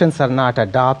 Physicians are not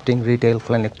adopting retail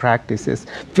clinic practices.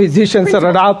 Physicians are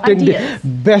adopting the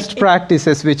best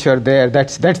practices which are there.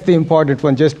 That's the important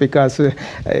one, just because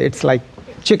it's like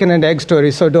chicken and egg story.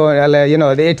 So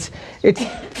it's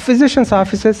physicians'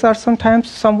 offices are sometimes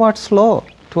somewhat slow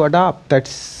to adopt.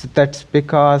 That's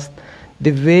because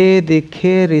the way the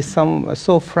care is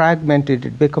so fragmented,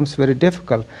 it becomes very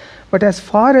difficult. But as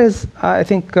far as I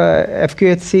think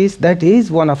FQHCs, that is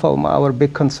one of our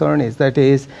big concern is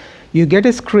you get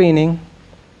a screening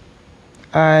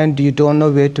and you don't know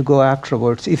where to go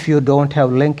afterwards if you don't have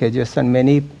linkages, and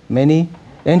many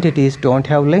entities don't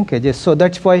have linkages. So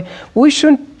that's why we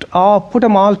shouldn't put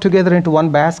them all together into one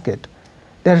basket.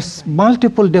 There's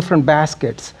multiple different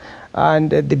baskets. And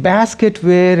the basket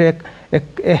where a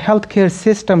healthcare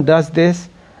system does this,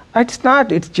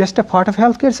 it's just a part of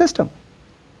healthcare system.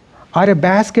 Or a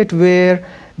basket where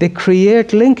they create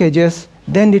linkages,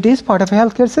 then it is part of a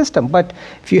healthcare system. But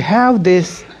if you have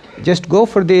this, just go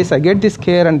for this, I get this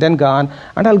care and then gone.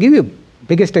 And I'll give you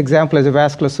biggest example as a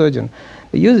vascular surgeon.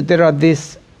 There are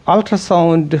these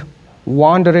wandering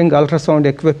ultrasound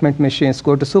equipment machines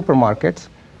go to supermarkets.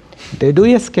 They do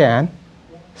a scan.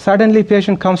 Suddenly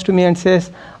patient comes to me and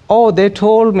says, they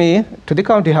told me, to the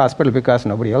county hospital because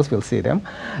nobody else will see them.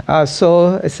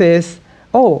 So it says,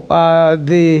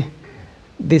 the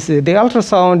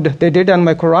ultrasound they did on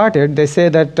my carotid, they say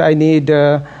that I need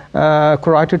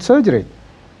carotid surgery.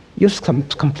 You're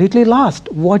completely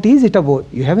lost. What is it about?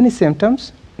 You have any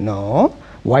symptoms? No.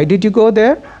 Why did you go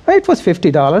there? It was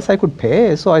 $50. I could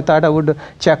pay, so I thought I would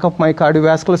check up my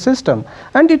cardiovascular system.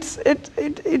 And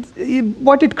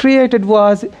what it created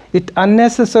was it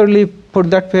unnecessarily put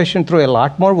that patient through a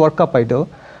lot more workup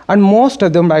And most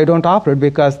of them I don't operate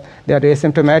because they are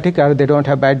asymptomatic or they don't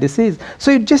have bad disease.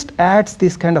 So it just adds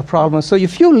these kind of problems. So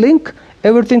if you link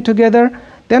everything together,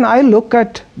 then I look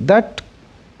at that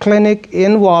clinic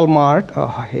in Walmart.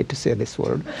 Oh, I hate to say this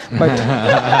word, but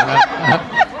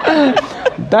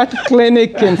that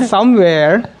clinic in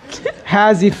somewhere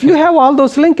has, if you have all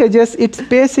those linkages, it's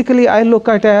basically, I look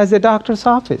at it as a doctor's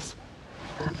office.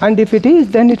 And if it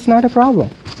is, then it's not a problem.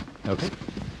 Okay.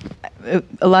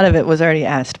 A lot of it was already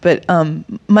asked, but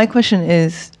my question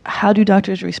is, how do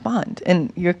doctors respond?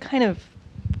 And you're kind of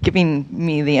giving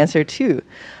me the answer too.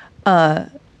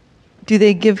 Do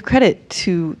they give credit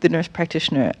to the nurse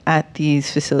practitioner at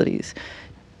these facilities?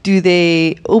 Do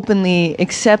they openly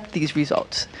accept these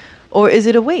results? Or is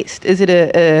it a waste? Is it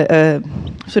a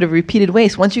sort of repeated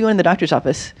waste? Once you go in the doctor's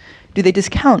office, do they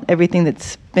discount everything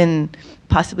that's been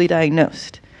possibly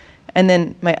diagnosed? And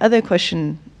then my other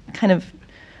question, kind of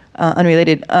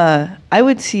unrelated, I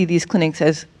would see these clinics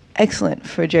as excellent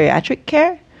for geriatric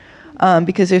care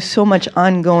because there's so much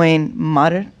ongoing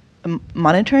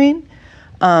monitoring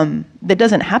that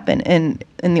doesn't happen, and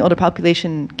the older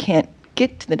population can't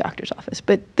get to the doctor's office,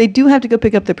 but they do have to go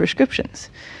pick up their prescriptions.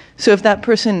 So if that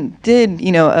person did,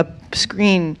 a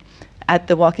screen at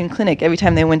the walk-in clinic every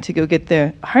time they went to go get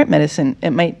their heart medicine,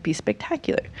 it might be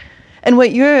spectacular. And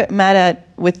what you're mad at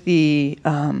with the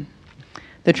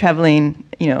traveling,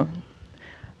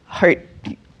 heart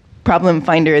problem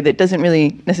finder that doesn't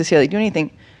really necessarily do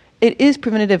anything, it is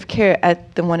preventative care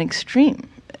at the one extreme.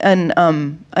 And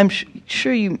I'm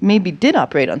sure you maybe did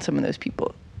operate on some of those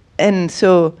people. And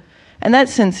so, in that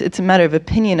sense, it's a matter of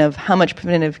opinion of how much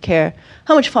preventative care,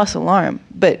 how much false alarm.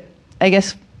 But I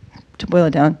guess, to boil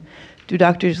it down, do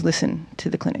doctors listen to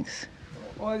the clinics?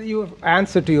 Well, your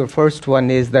answer to your first one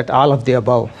is that all of the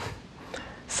above.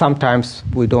 Sometimes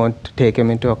we don't take them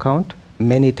into account.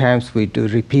 Many times we do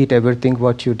repeat everything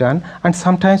what you've done. And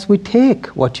sometimes we take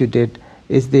what you did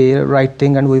is the right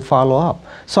thing and we follow up.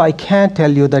 So I can't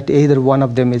tell you that either one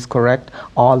of them is correct,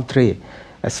 all three.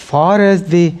 As far as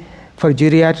for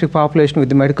geriatric population with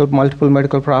the multiple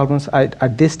medical problems,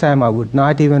 at this time I would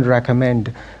not even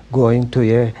recommend going to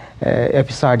a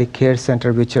episodic care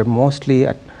center, which are mostly,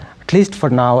 at least for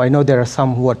now, I know there are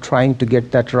some who are trying to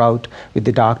get that route with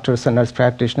the doctors and nurse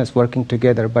practitioners working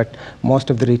together, but most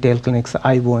of the retail clinics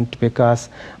I won't, because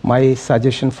my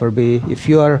suggestion for if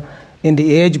you are in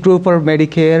the age group of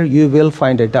Medicare, you will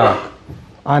find a doc,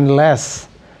 unless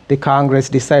the Congress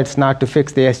decides not to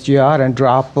fix the SGR and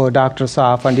drop doctors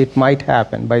off, and it might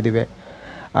happen, by the way.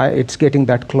 It's getting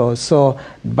that close. So,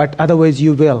 but otherwise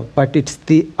you will. But it's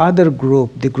the other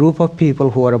group, the group of people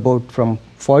who are about from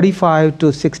 45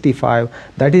 to 65,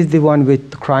 that is the one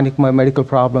with chronic medical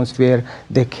problems where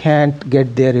they can't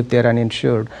get there if they're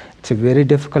uninsured. It's a very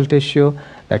difficult issue.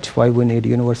 That's why we need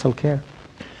universal care.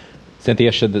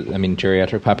 Cynthia,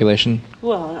 geriatric population?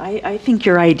 Well, I think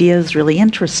your idea is really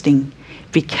interesting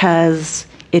because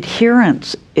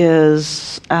adherence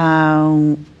is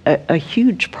a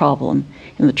huge problem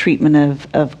in the treatment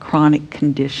of chronic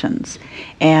conditions.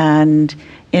 And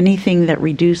anything that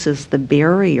reduces the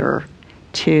barrier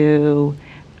to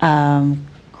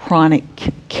chronic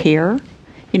care,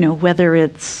 whether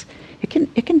it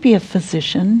can be a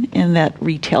physician in that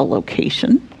retail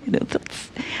location.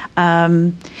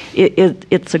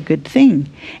 It's a good thing.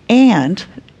 And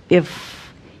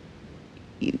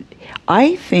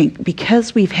I think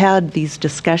because we've had these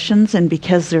discussions and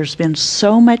because there's been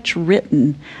so much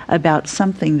written about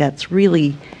something that's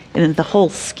really, in the whole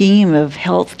scheme of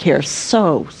healthcare,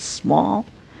 so small,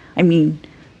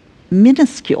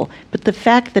 minuscule, but the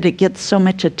fact that it gets so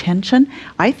much attention,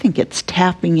 I think it's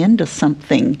tapping into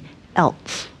something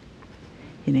else,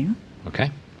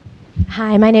 Okay.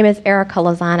 Hi, my name is Erica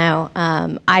Lozano.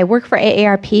 I work for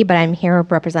AARP, but I'm here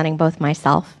representing both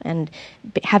myself and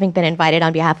having been invited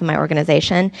on behalf of my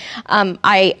organization.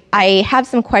 I have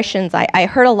some questions. I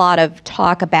heard a lot of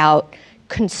talk about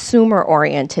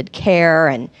consumer-oriented care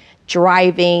and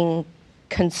driving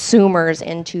consumers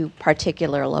into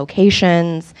particular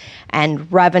locations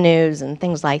and revenues and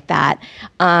things like that.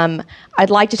 I'd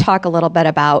like to talk a little bit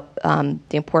about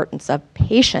the importance of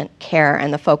patient care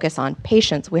and the focus on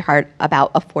patients. We heard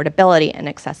about affordability and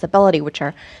accessibility, which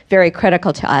are very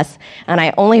critical to us. And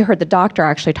I only heard the doctor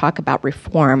actually talk about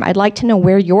reform. I'd like to know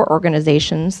where your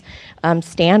organizations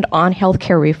stand on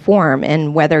healthcare reform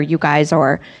and whether you guys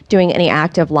are doing any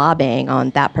active lobbying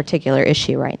on that particular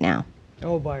issue right now.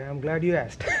 Oh boy, I'm glad you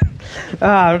asked.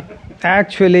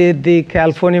 Actually, the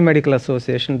California Medical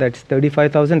Association, that's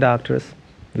 35,000 doctors,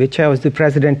 which I was the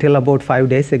president till about 5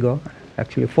 days ago.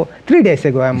 Actually, 3 days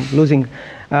ago, I'm losing,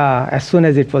 as soon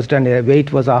as it was done, the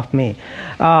weight was off me.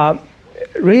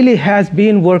 really has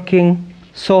been working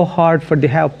so hard for the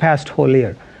past whole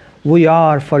year. We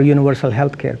are for universal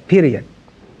health care, period.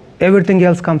 Everything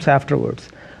else comes afterwards.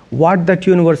 What that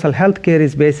universal health care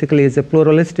is basically is a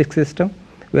pluralistic system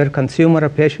where consumer or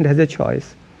patient has a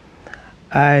choice.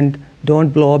 And don't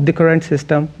blow up the current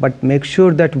system, but make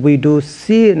sure that we do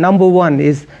number one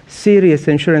is serious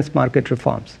insurance market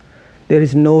reforms. There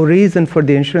is no reason for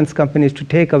the insurance companies to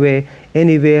take away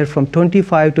anywhere from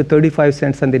 25 to 35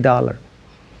 cents on the dollar.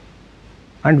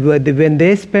 And when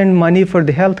they spend money for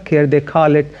the health care, they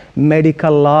call it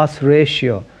medical loss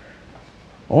ratio.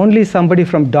 Only somebody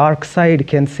from dark side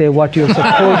can say what you're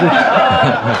supposed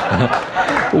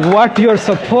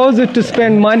to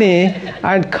spend money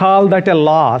and call that a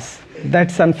loss.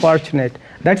 That's unfortunate.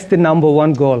 That's the number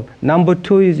one goal. Number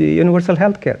two is universal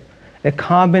health care, a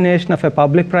combination of a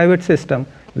public-private system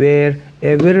where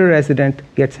every resident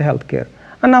gets health care.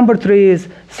 And number three is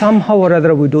somehow or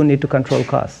other we do need to control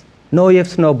costs. No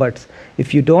ifs, no buts.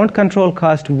 If you don't control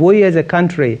cost, we as a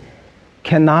country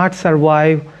cannot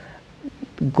survive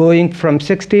going from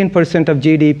 16% of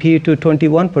GDP to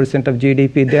 21% of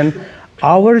GDP. Then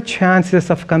our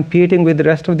chances of competing with the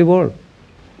rest of the world,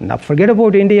 now forget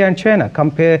about India and China,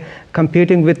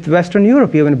 competing with Western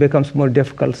Europe even becomes more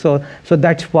difficult. So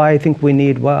that's why I think we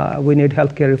need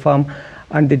healthcare reform.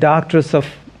 And the doctors of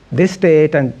this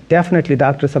state and definitely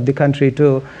doctors of the country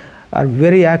too are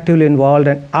very actively involved.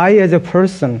 And I as a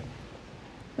person,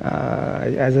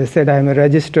 as I said, I'm a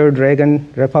registered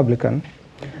Reagan Republican.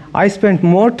 I spent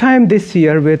more time this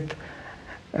year with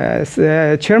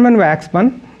Chairman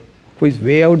Waxman, who is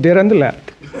way out there on the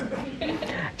left,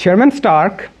 Chairman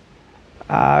Stark,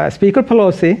 Speaker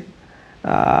Pelosi,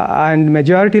 and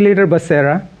Majority Leader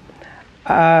Becerra,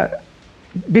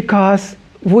 because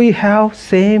we have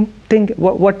same thing,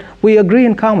 what we agree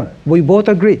in common. We both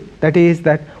agree. That is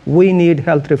that we need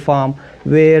health reform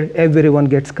where everyone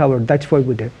gets covered. That's what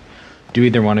we did. Do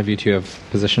either one of you two have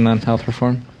a position on health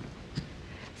reform?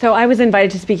 So I was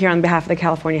invited to speak here on behalf of the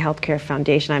California Healthcare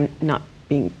Foundation. I'm not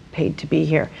being paid to be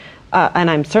here. And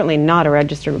I'm certainly not a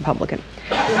registered Republican,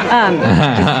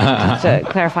 just to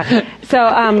clarify.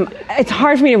 So it's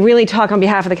hard for me to really talk on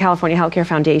behalf of the California Healthcare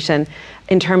Foundation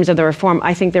in terms of the reform.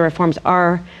 I think the reforms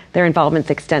their involvement's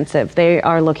extensive. They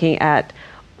are looking at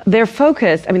their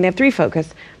focus. I mean, they have three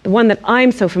focus. The one that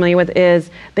I'm so familiar with is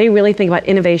they really think about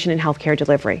innovation in healthcare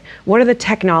delivery. What are the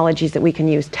technologies that we can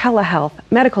use? Telehealth,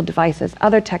 medical devices,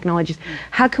 other technologies.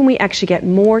 How can we actually get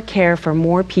more care for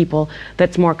more people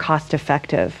that's more cost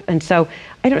effective? And so,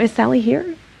 I don't know, is Sally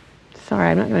here? Sorry,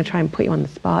 I'm not going to try and put you on the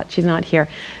spot. She's not here.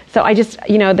 So I just,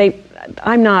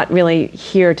 I'm not really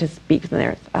here to speak for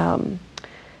theirs.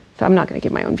 So I'm not going to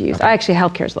give my own views. Okay. Actually,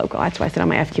 healthcare is local. That's why I sit on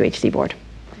my FQHC board.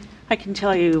 I can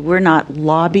tell you we're not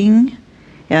lobbying,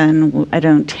 and I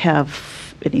don't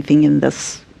have anything in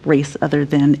this race other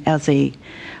than as a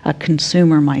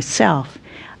consumer myself.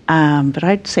 But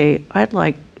I'd say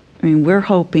we're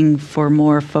hoping for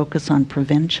more focus on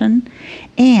prevention,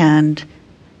 and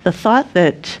the thought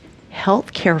that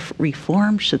healthcare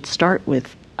reform should start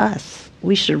with us.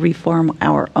 We should reform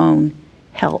our own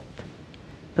health,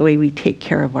 the way we take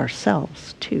care of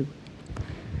ourselves, too.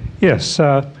 Yes,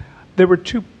 there were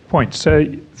 2 points.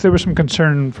 There was some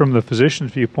concern from the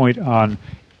physician's viewpoint on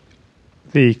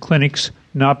the clinics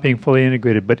not being fully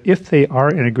integrated, but if they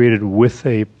are integrated with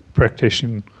a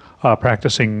practicing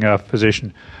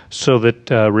physician so that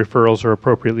referrals are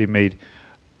appropriately made,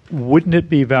 wouldn't it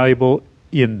be valuable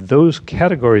in those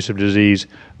categories of disease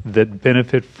that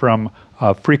benefit from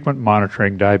frequent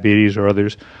monitoring, diabetes or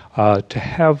others, to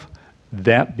have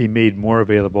that be made more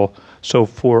available? So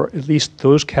for at least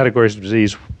those categories of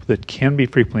disease that can be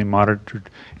frequently monitored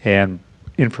and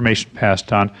information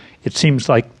passed on, it seems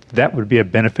like that would be a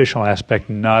beneficial aspect,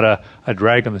 not a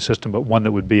drag on the system, but one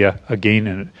that would be a gain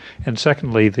in it. And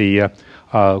secondly, the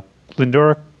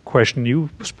Lindora question, you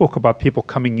spoke about people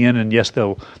coming in, and yes,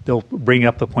 they'll bring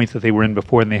up the point that they were in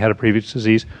before and they had a previous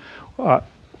disease.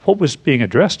 What was being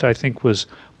addressed, I think, was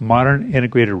modern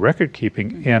integrated record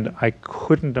keeping, and I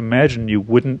couldn't imagine you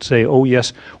wouldn't say, oh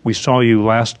yes, we saw you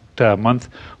last month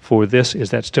for this. Is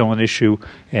that still an issue,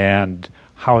 and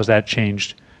how has that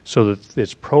changed? So that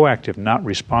it's proactive, not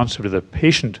responsive to the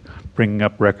patient bringing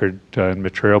up record and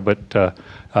material, but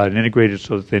integrated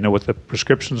so that they know what the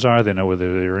prescriptions are, they know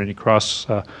whether there are any cross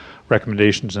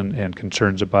recommendations and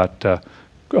concerns about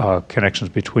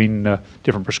connections between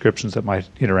different prescriptions that might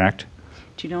interact.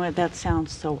 Do you know what? That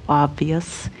sounds so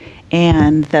obvious,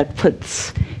 and that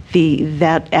puts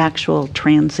that actual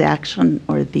transaction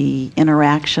or the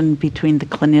interaction between the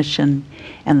clinician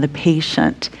and the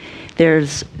patient,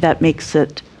 that makes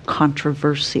it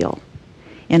controversial.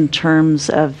 in terms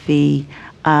of the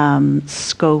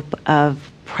scope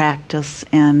of practice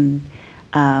and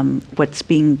what's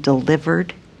being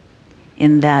delivered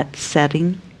in that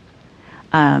setting,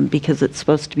 because it's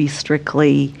supposed to be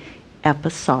strictly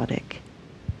episodic.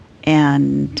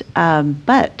 And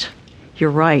but you're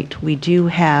right, we do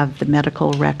have the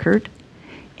medical record,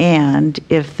 and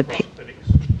if the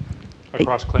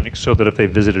across clinics, so that if they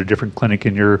visit a different clinic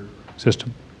in your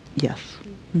system? Yes.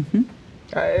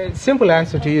 Mm-hmm. Simple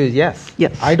answer to you is yes.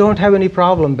 Yes. I don't have any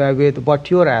problem with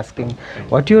what you're asking.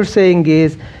 What you're saying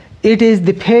is, it is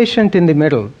the patient in the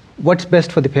middle. What's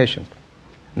best for the patient?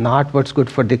 Not what's good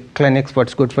for the clinics,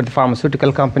 what's good for the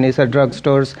pharmaceutical companies or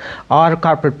drugstores or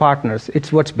corporate partners.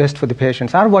 It's what's best for the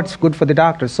patients or what's good for the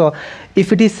doctors. So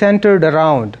if it is centered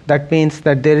around, that means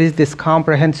that there is this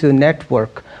comprehensive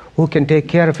network who can take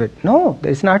care of it. No,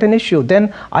 it's not an issue.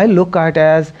 Then I look at it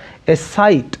as a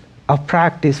site of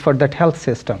practice for that health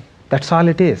system. That's all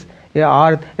it is.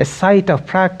 Or a site of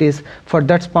practice for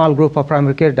that small group of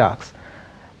primary care docs.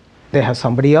 They have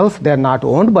somebody else, they're not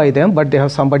owned by them, but they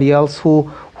have somebody else who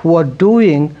are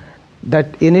doing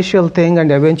that initial thing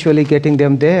and eventually getting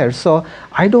them there. So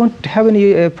I don't have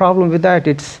any problem with that.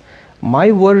 It's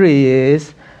my worry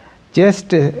is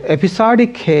just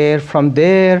episodic care from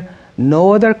there,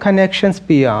 no other connections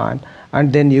beyond,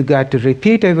 and then you got to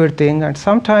repeat everything. And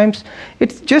sometimes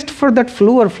it's just for that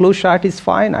flu or flu shot is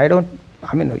fine.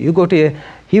 You go to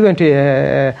he went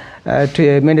to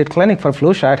a minute clinic for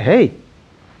flu shot. Hey,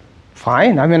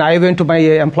 fine. I went to my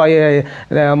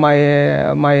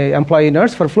employee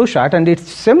nurse for flu shot, and it's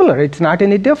similar. It's not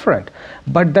any different.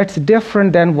 But that's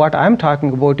different than what I'm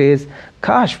talking about is,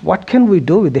 gosh, what can we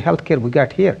do with the healthcare we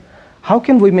got here? How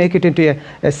can we make it into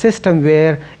a system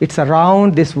where it's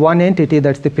around this one entity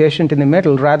that's the patient in the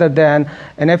middle, rather than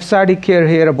an episodic care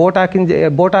here, a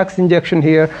Botox injection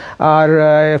here,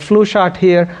 or a flu shot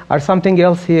here, or something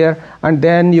else here, and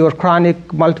then your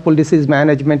chronic multiple disease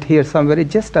management here somewhere.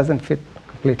 It just doesn't fit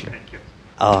completely.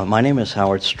 My name is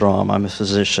Howard Strom. I'm a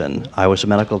physician. I was a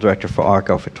medical director for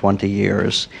ARCO for 20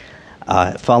 years.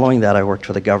 Following that, I worked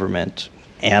for the government,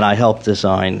 and I helped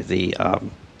design the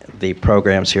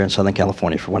programs here in Southern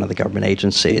California for one of the government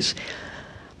agencies.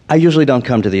 I usually don't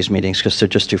come to these meetings because they're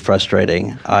just too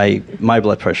frustrating. My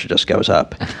blood pressure just goes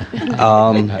up.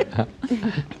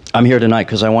 I'm here tonight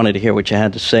because I wanted to hear what you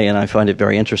had to say, and I find it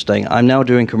very interesting. I'm now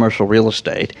doing commercial real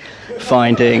estate,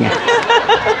 finding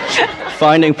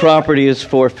properties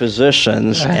for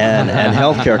physicians and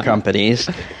healthcare companies.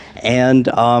 And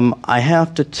I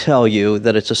have to tell you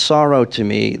that it's a sorrow to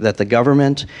me that the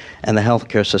government and the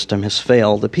healthcare system has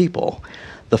failed the people.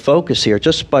 The focus here,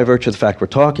 just by virtue of the fact we're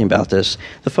talking about this,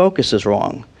 the focus is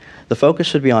wrong. The focus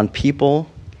should be on people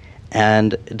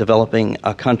and developing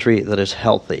a country that is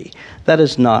healthy. That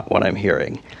is not what I'm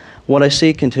hearing. What I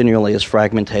see continually is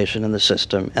fragmentation in the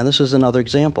system, and this is another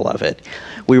example of it.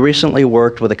 We recently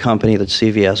worked with a company that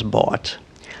CVS bought.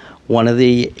 One of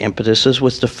the impetuses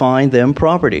was to find them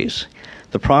properties.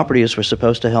 The properties were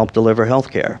supposed to help deliver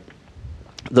health care.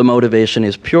 The motivation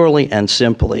is purely and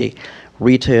simply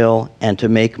retail and to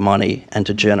make money and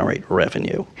to generate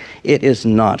revenue. It is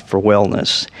not for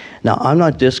wellness. Now, I'm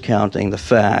not discounting the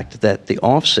fact that the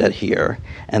offset here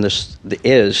and this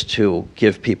is to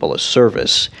give people a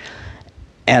service,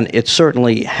 and it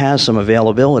certainly has some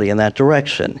availability in that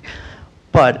direction.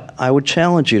 But I would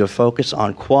challenge you to focus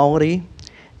on quality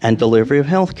and delivery of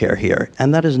health care here,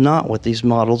 and that is not what these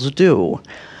models do.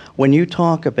 When you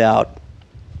talk about,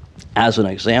 as an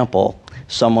example,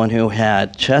 someone who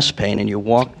had chest pain and you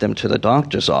walked them to the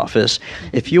doctor's office,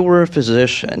 if you were a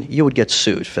physician, you would get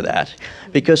sued for that,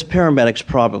 because paramedics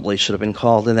probably should have been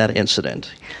called in that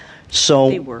incident.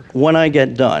 So when I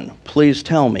get done, please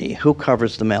tell me who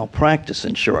covers the malpractice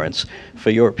insurance for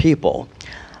your people.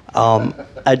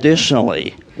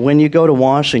 Additionally, when you go to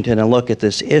Washington and look at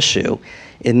this issue,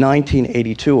 in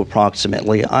 1982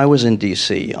 approximately, I was in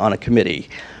D.C. on a committee.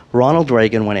 Ronald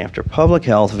Reagan went after public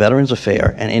health, Veterans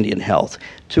Affairs, and Indian health.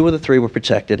 2 of the 3 were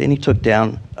protected, and he took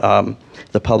down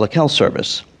the public health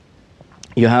service.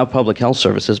 You have public health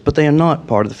services, but they are not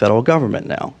part of the federal government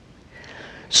now.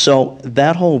 So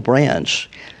that whole branch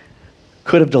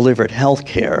could have delivered health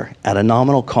care at a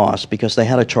nominal cost because they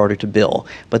had a charter to bill,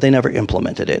 but they never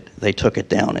implemented it. They took it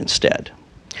down instead.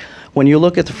 When you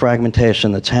look at the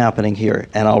fragmentation that's happening here,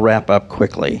 and I'll wrap up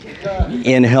quickly,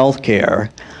 in healthcare,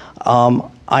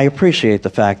 I appreciate the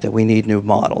fact that we need new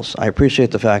models. I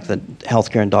appreciate the fact that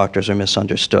healthcare and doctors are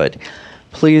misunderstood.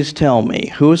 Please tell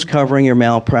me, who's covering your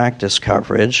malpractice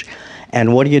coverage,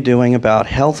 and what are you doing about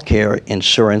healthcare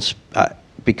insurance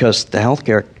because the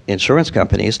healthcare insurance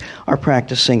companies are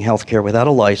practicing healthcare without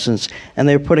a license, and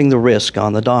they're putting the risk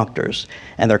on the doctors,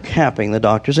 and they're capping the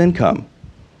doctor's income.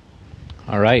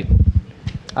 All right.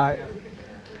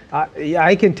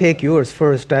 I can take yours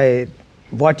first.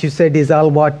 What you said is all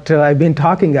what I've been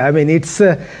talking. I mean,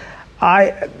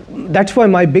 that's why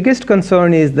my biggest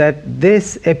concern is that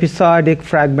this episodic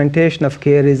fragmentation of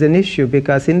care is an issue,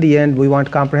 because in the end we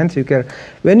want comprehensive care.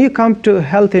 When you come to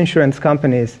health insurance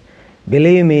companies,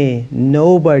 believe me,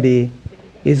 nobody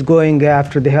is going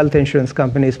after the health insurance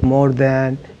companies more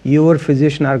than your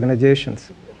physician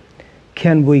organizations.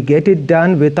 Can we get it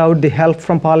done without the help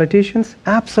from politicians?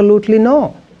 Absolutely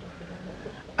no.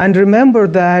 And remember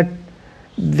that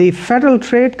the Federal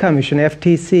Trade Commission,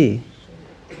 FTC,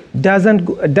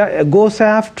 goes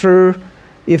after,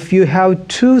 if you have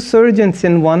two surgeons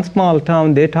in one small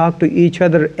town, they talk to each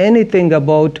other anything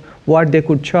about what they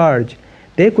could charge.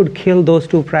 They could kill those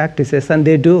two practices, and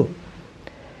they do.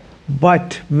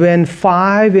 But when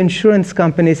 5 insurance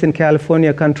companies in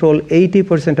California control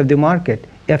 80% of the market,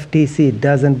 FTC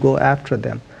doesn't go after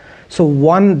them. So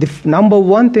the number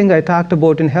one thing I talked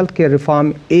about in healthcare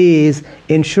reform is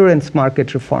insurance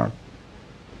market reform.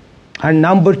 And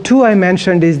number 2 I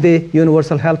mentioned is the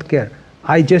universal health care.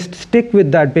 I just stick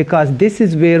with that because this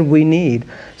is where we need.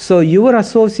 So your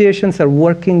associations are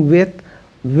working with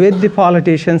the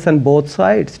politicians on both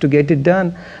sides to get it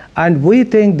done. And we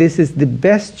think this is the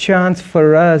best chance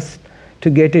for us to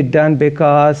get it done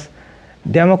because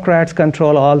Democrats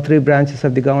control all 3 branches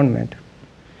of the government.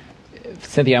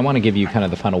 Cynthia, I want to give you kind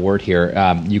of the final word here.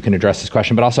 You can address this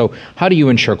question, but also, how do you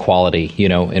ensure quality,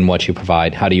 in what you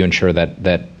provide? How do you ensure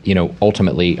that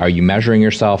ultimately, are you measuring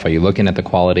yourself? Are you looking at the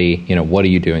quality? What are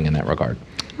you doing in that regard?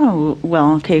 Oh,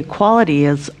 well, okay, quality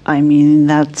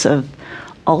that's of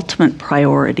ultimate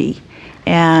priority.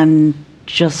 And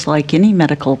just like any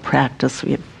medical practice,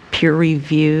 we have peer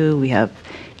review, we have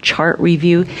chart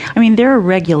review. There are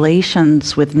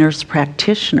regulations with nurse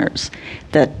practitioners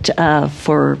that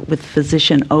with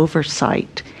physician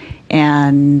oversight,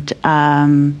 and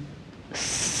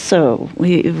so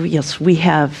we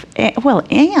have.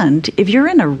 And if you're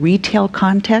in a retail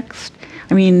context,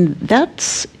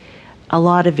 that's a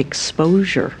lot of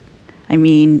exposure.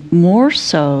 More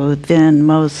so than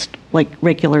most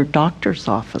regular doctor's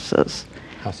offices.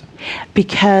 How so?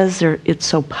 Because it's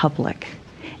so public.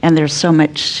 And there's so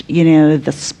much,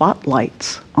 the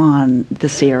spotlights on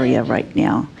this area right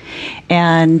now.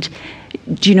 And,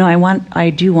 I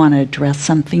do want to address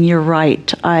something. You're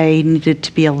right. I needed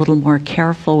to be a little more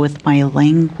careful with my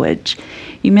language.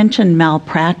 You mentioned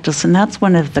malpractice, and that's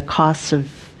one of the costs of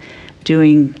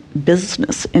doing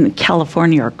business in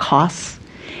California are costs.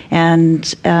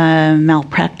 And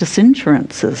malpractice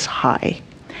insurance is high.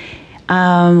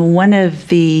 One of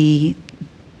the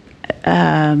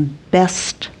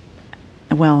best,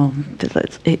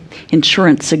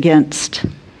 insurance against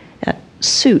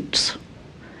suits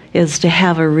is to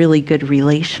have a really good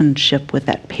relationship with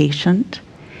that patient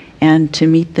and to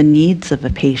meet the needs of a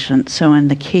patient. So in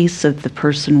the case of the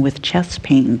person with chest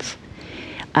pains,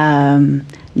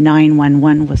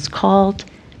 911 was called,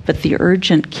 but the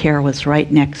urgent care was right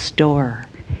next door.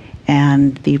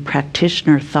 And the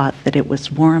practitioner thought that it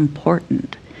was more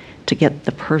important to get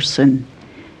the person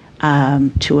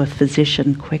to a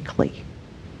physician quickly,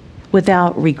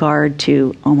 without regard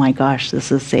to, oh my gosh,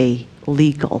 this is a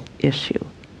legal issue.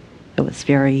 It was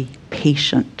very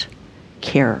patient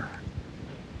care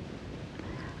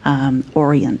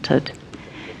oriented.